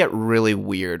love to get really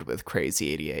weird with Crazy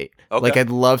 88. Okay. Like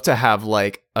I'd love to have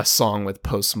like a song with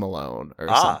Post Malone or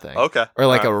something. Okay. Or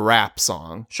like a rap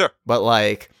song. Sure. But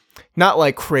like not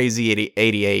like Crazy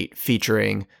 88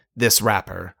 featuring this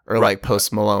rapper or like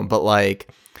Post Malone, but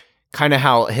like kind of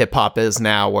how hip hop is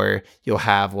now where you'll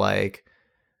have like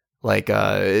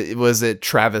was it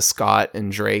Travis Scott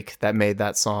and Drake that made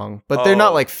that song? But they're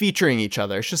not like featuring each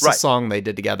other. It's just a song they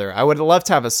did together. I would love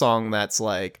to have a song that's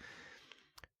like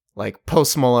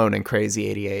Post Malone and Crazy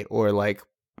 88, or like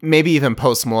maybe even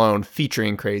Post Malone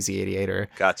featuring Crazy 88. Or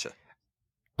gotcha.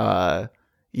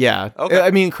 Yeah. Okay. I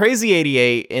mean, Crazy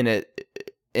 88 in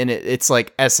it's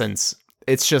like essence.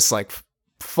 It's just like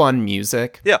fun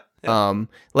music. Yeah.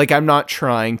 Like I'm not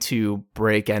trying to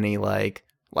break any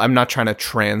I'm not trying to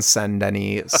transcend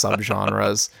any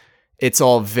subgenres. It's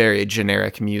all very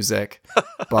generic music,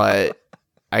 but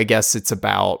I guess it's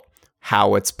about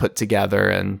how it's put together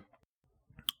and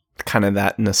kind of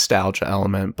that nostalgia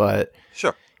element. But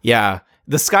sure. Yeah,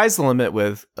 the sky's the limit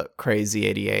with Crazy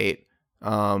 88.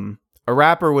 A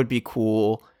rapper would be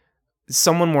cool.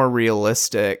 Someone more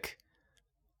realistic.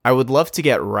 I would love to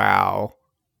get Rao.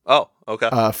 Oh,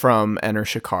 okay. From Enter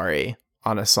Shikari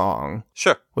on a song.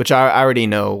 Sure. Which I already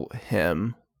know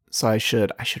him, so I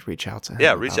should reach out to him.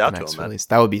 Yeah, reach out to him, man.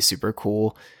 That would be super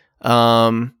cool.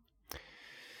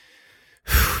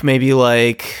 Maybe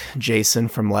like Jason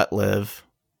from Let Live.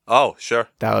 Oh, sure.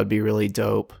 That would be really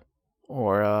dope.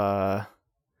 Or yeah,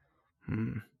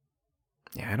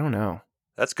 I don't know.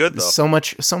 That's good though. So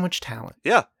much talent.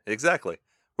 Yeah, exactly.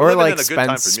 Or like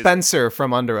Spencer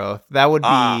from Under Oath. That would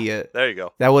be there you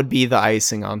go. That would be the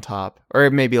icing on top. Or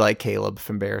maybe like Caleb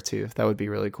from Beartooth. That would be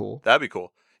really cool. That'd be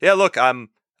cool. Yeah, look, I'm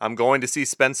going to see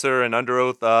Spencer and Under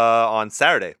Oath on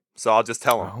Saturday, so I'll just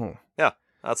tell him. Oh. Yeah,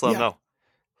 let's let him know.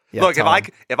 Yeah, look,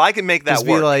 if I can make that just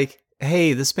work, be like,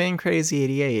 hey, this band Crazy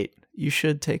 88, you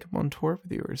should take them on tour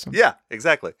with you or something. Yeah,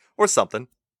 exactly, or something,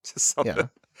 just something. Yeah.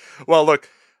 Well, look,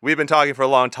 we've been talking for a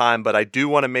long time, but I do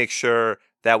want to make sure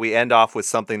that we end off with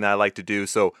something that I like to do.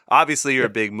 So obviously you're a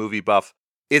big movie buff.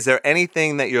 Is there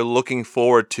anything that you're looking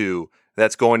forward to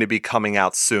that's going to be coming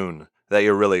out soon that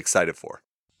you're really excited for?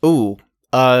 Ooh,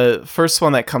 first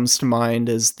one that comes to mind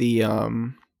is the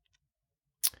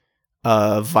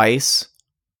Vice,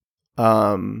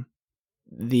 the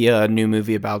new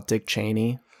movie about Dick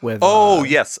Cheney with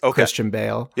yes, okay, Christian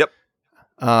Bale. Yep.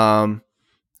 Oh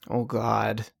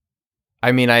God.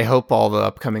 I mean, I hope all the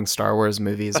upcoming Star Wars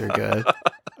movies are good.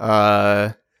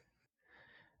 I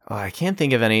can't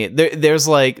think of any. There's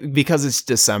like, because it's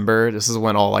December, this is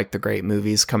when all like the great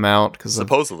movies come out because of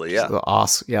Supposedly, yeah. the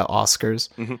Oscars.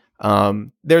 Mm-hmm.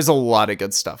 There's a lot of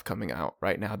good stuff coming out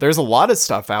right now. There's a lot of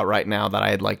stuff out right now that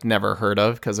I had like never heard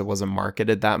of because it wasn't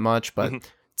marketed that much, but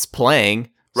it's playing,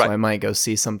 so Right. I might go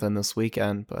see something this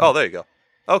weekend. But Oh, there you go.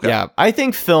 Okay. yeah, I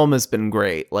think film has been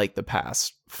great like the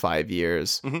past 5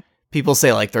 years. Mhm. People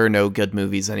say like there are no good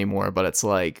movies anymore, but it's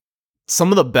like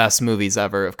some of the best movies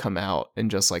ever have come out in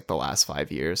just like the last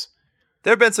 5 years.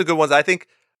 There have been some good ones. I think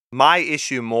my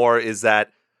issue more is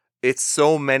that it's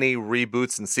so many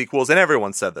reboots and sequels, and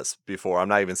everyone said this before. I'm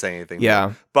not even saying anything. Yeah.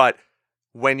 New. But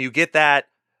when you get that,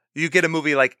 you get a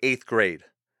movie like 8th Grade.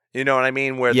 You know what I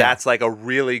mean? Where that's like a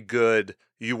really good,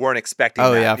 you weren't expecting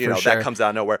that. Yeah, you for know, sure. that comes out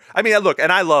of nowhere. I mean, look,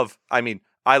 and I love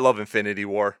Infinity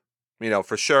War, you know,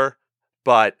 for sure.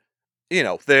 But, you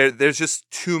know, there's just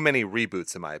too many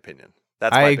reboots, in my opinion.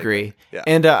 That's I my big agree. thing. Yeah.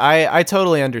 And I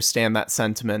totally understand that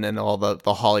sentiment and all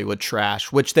the Hollywood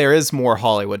trash, which there is more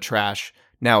Hollywood trash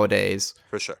nowadays.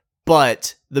 For sure.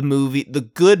 But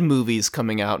the good movies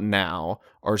coming out now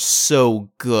are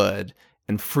so good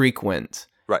and frequent.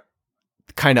 Right.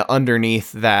 Kind of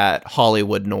underneath that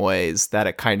Hollywood noise that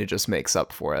it kind of just makes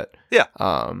up for it. Yeah.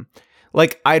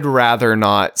 Like I'd rather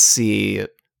not see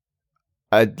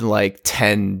like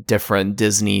 10 different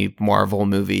Disney Marvel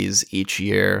movies each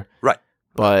year. Right.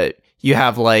 But you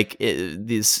have like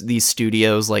these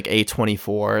studios like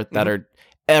A24 that are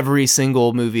every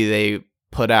single movie they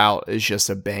put out is just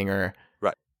a banger.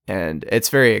 Right. And it's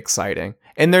very exciting.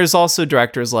 And there's also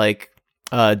directors like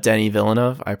Denis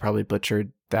Villeneuve. I probably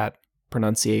butchered that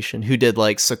pronunciation, who did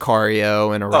like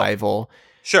Sicario and Arrival. Oh,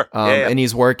 sure. And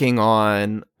he's working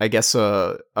on, I guess,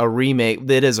 a remake.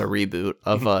 It is a reboot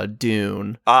of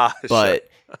Dune. But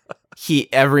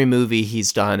every movie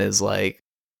he's done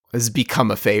has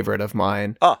become a favorite of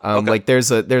mine. Okay. Like there's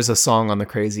a song on the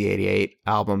Crazy 88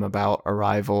 album about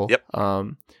Arrival.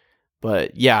 Yep.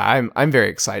 But yeah, I'm very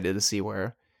excited to see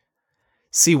where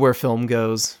film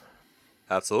goes.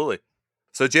 Absolutely.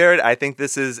 So, Jared, I think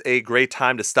this is a great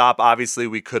time to stop. Obviously,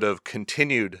 we could have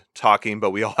continued talking,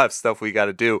 but we all have stuff we got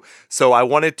to do. So I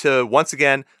wanted to, once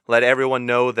again, let everyone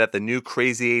know that the new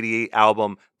Crazy 88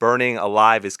 album, Burning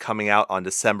Alive, is coming out on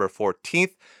December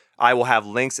 14th. I will have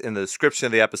links in the description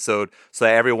of the episode so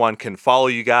that everyone can follow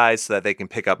you guys so that they can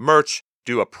pick up merch,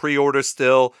 do a pre-order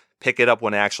still, pick it up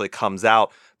when it actually comes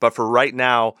out. But for right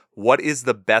now, what is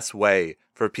the best way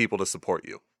for people to support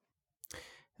you?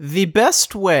 The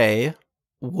best way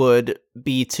would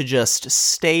be to just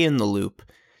stay in the loop.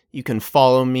 You can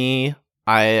follow me.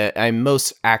 I'm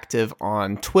most active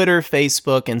on Twitter,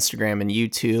 Facebook, Instagram, and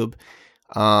YouTube.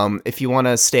 If you want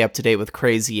to stay up to date with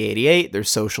Crazy 88, there's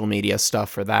social media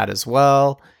stuff for that as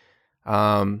well.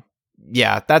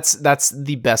 Yeah, that's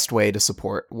the best way to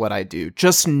support what I do.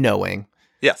 Just knowing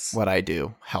what I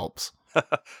do helps.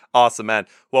 Awesome, man.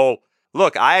 Well,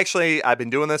 look, I've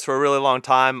been doing this for a really long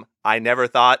time. I never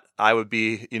thought I would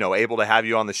be, able to have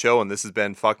you on the show, and this has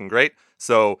been fucking great.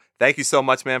 So thank you so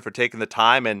much, man, for taking the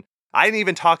time. And I didn't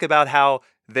even talk about how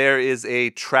there is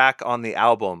a track on the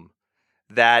album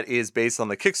that is based on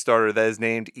the Kickstarter that is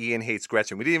named Ian Hates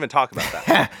Gretchen. We didn't even talk about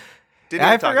that.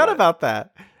 I forgot about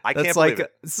that. I can't believe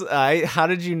it. How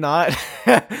did you not?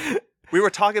 We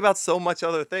were talking about so much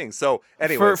other things. So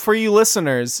anyway, for you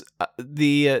listeners,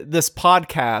 this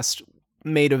podcast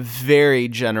made a very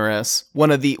generous one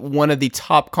of the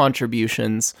top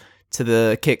contributions to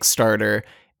the Kickstarter,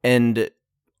 and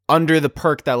under the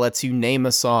perk that lets you name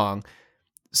a song.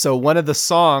 So one of the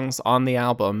songs on the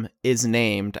album is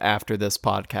named after this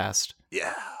podcast.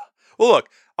 Yeah. Well, look,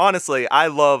 honestly, I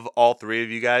love all three of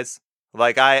you guys.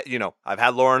 Like I've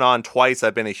had Lauren on twice.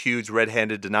 I've been a huge Red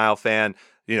Handed Denial fan.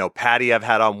 Patty I've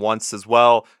had on once as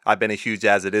well. I've been a huge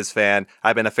As It Is fan.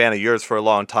 I've been a fan of yours for a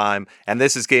long time. And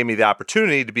this has gave me the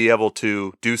opportunity to be able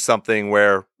to do something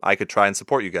where I could try and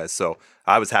support you guys. So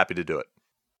I was happy to do it.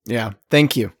 Yeah.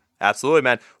 Thank you. Absolutely,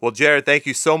 man. Well, Jared, thank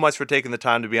you so much for taking the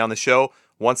time to be on the show.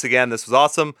 Once again, this was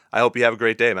awesome. I hope you have a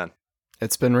great day, man.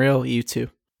 It's been real. You too.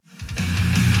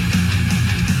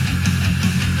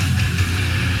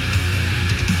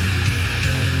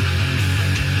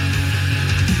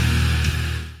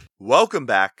 Welcome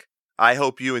back. I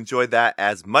hope you enjoyed that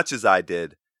as much as I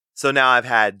did. So now I've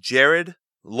had Jared,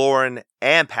 Lauren,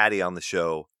 and Patty on the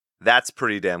show. That's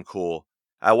pretty damn cool.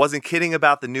 I wasn't kidding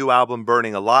about the new album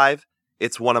Burning Alive.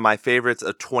 It's one of my favorites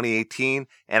of 2018,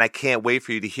 and I can't wait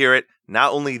for you to hear it.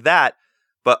 Not only that,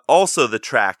 but also the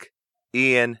track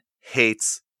Ian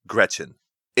Hates Gretchen.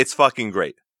 It's fucking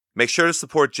great. Make sure to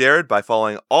support Jared by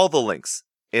following all the links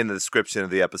in the description of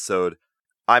the episode.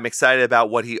 I'm excited about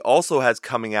what he also has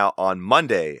coming out on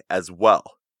Monday as well.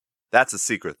 That's a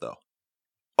secret, though.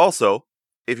 Also,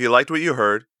 if you liked what you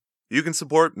heard, you can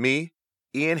support me,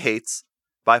 Ian Hates,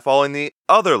 by following the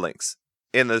other links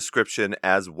in the description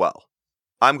as well.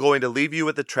 I'm going to leave you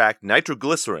with the track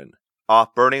Nitroglycerin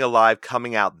off Burning Alive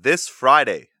coming out this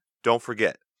Friday. Don't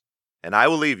forget. And I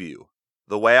will leave you,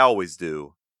 the way I always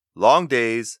do, long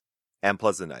days and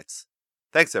pleasant nights.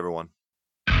 Thanks, everyone.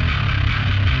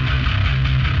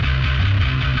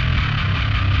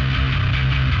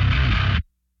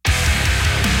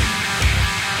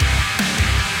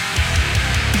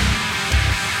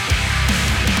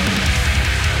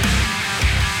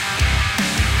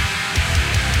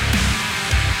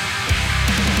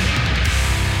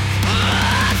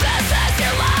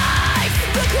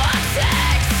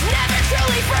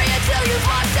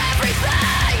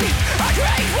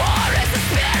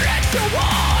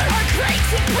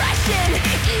 Impression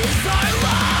is our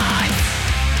life.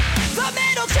 The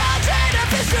middle child and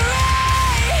a visceral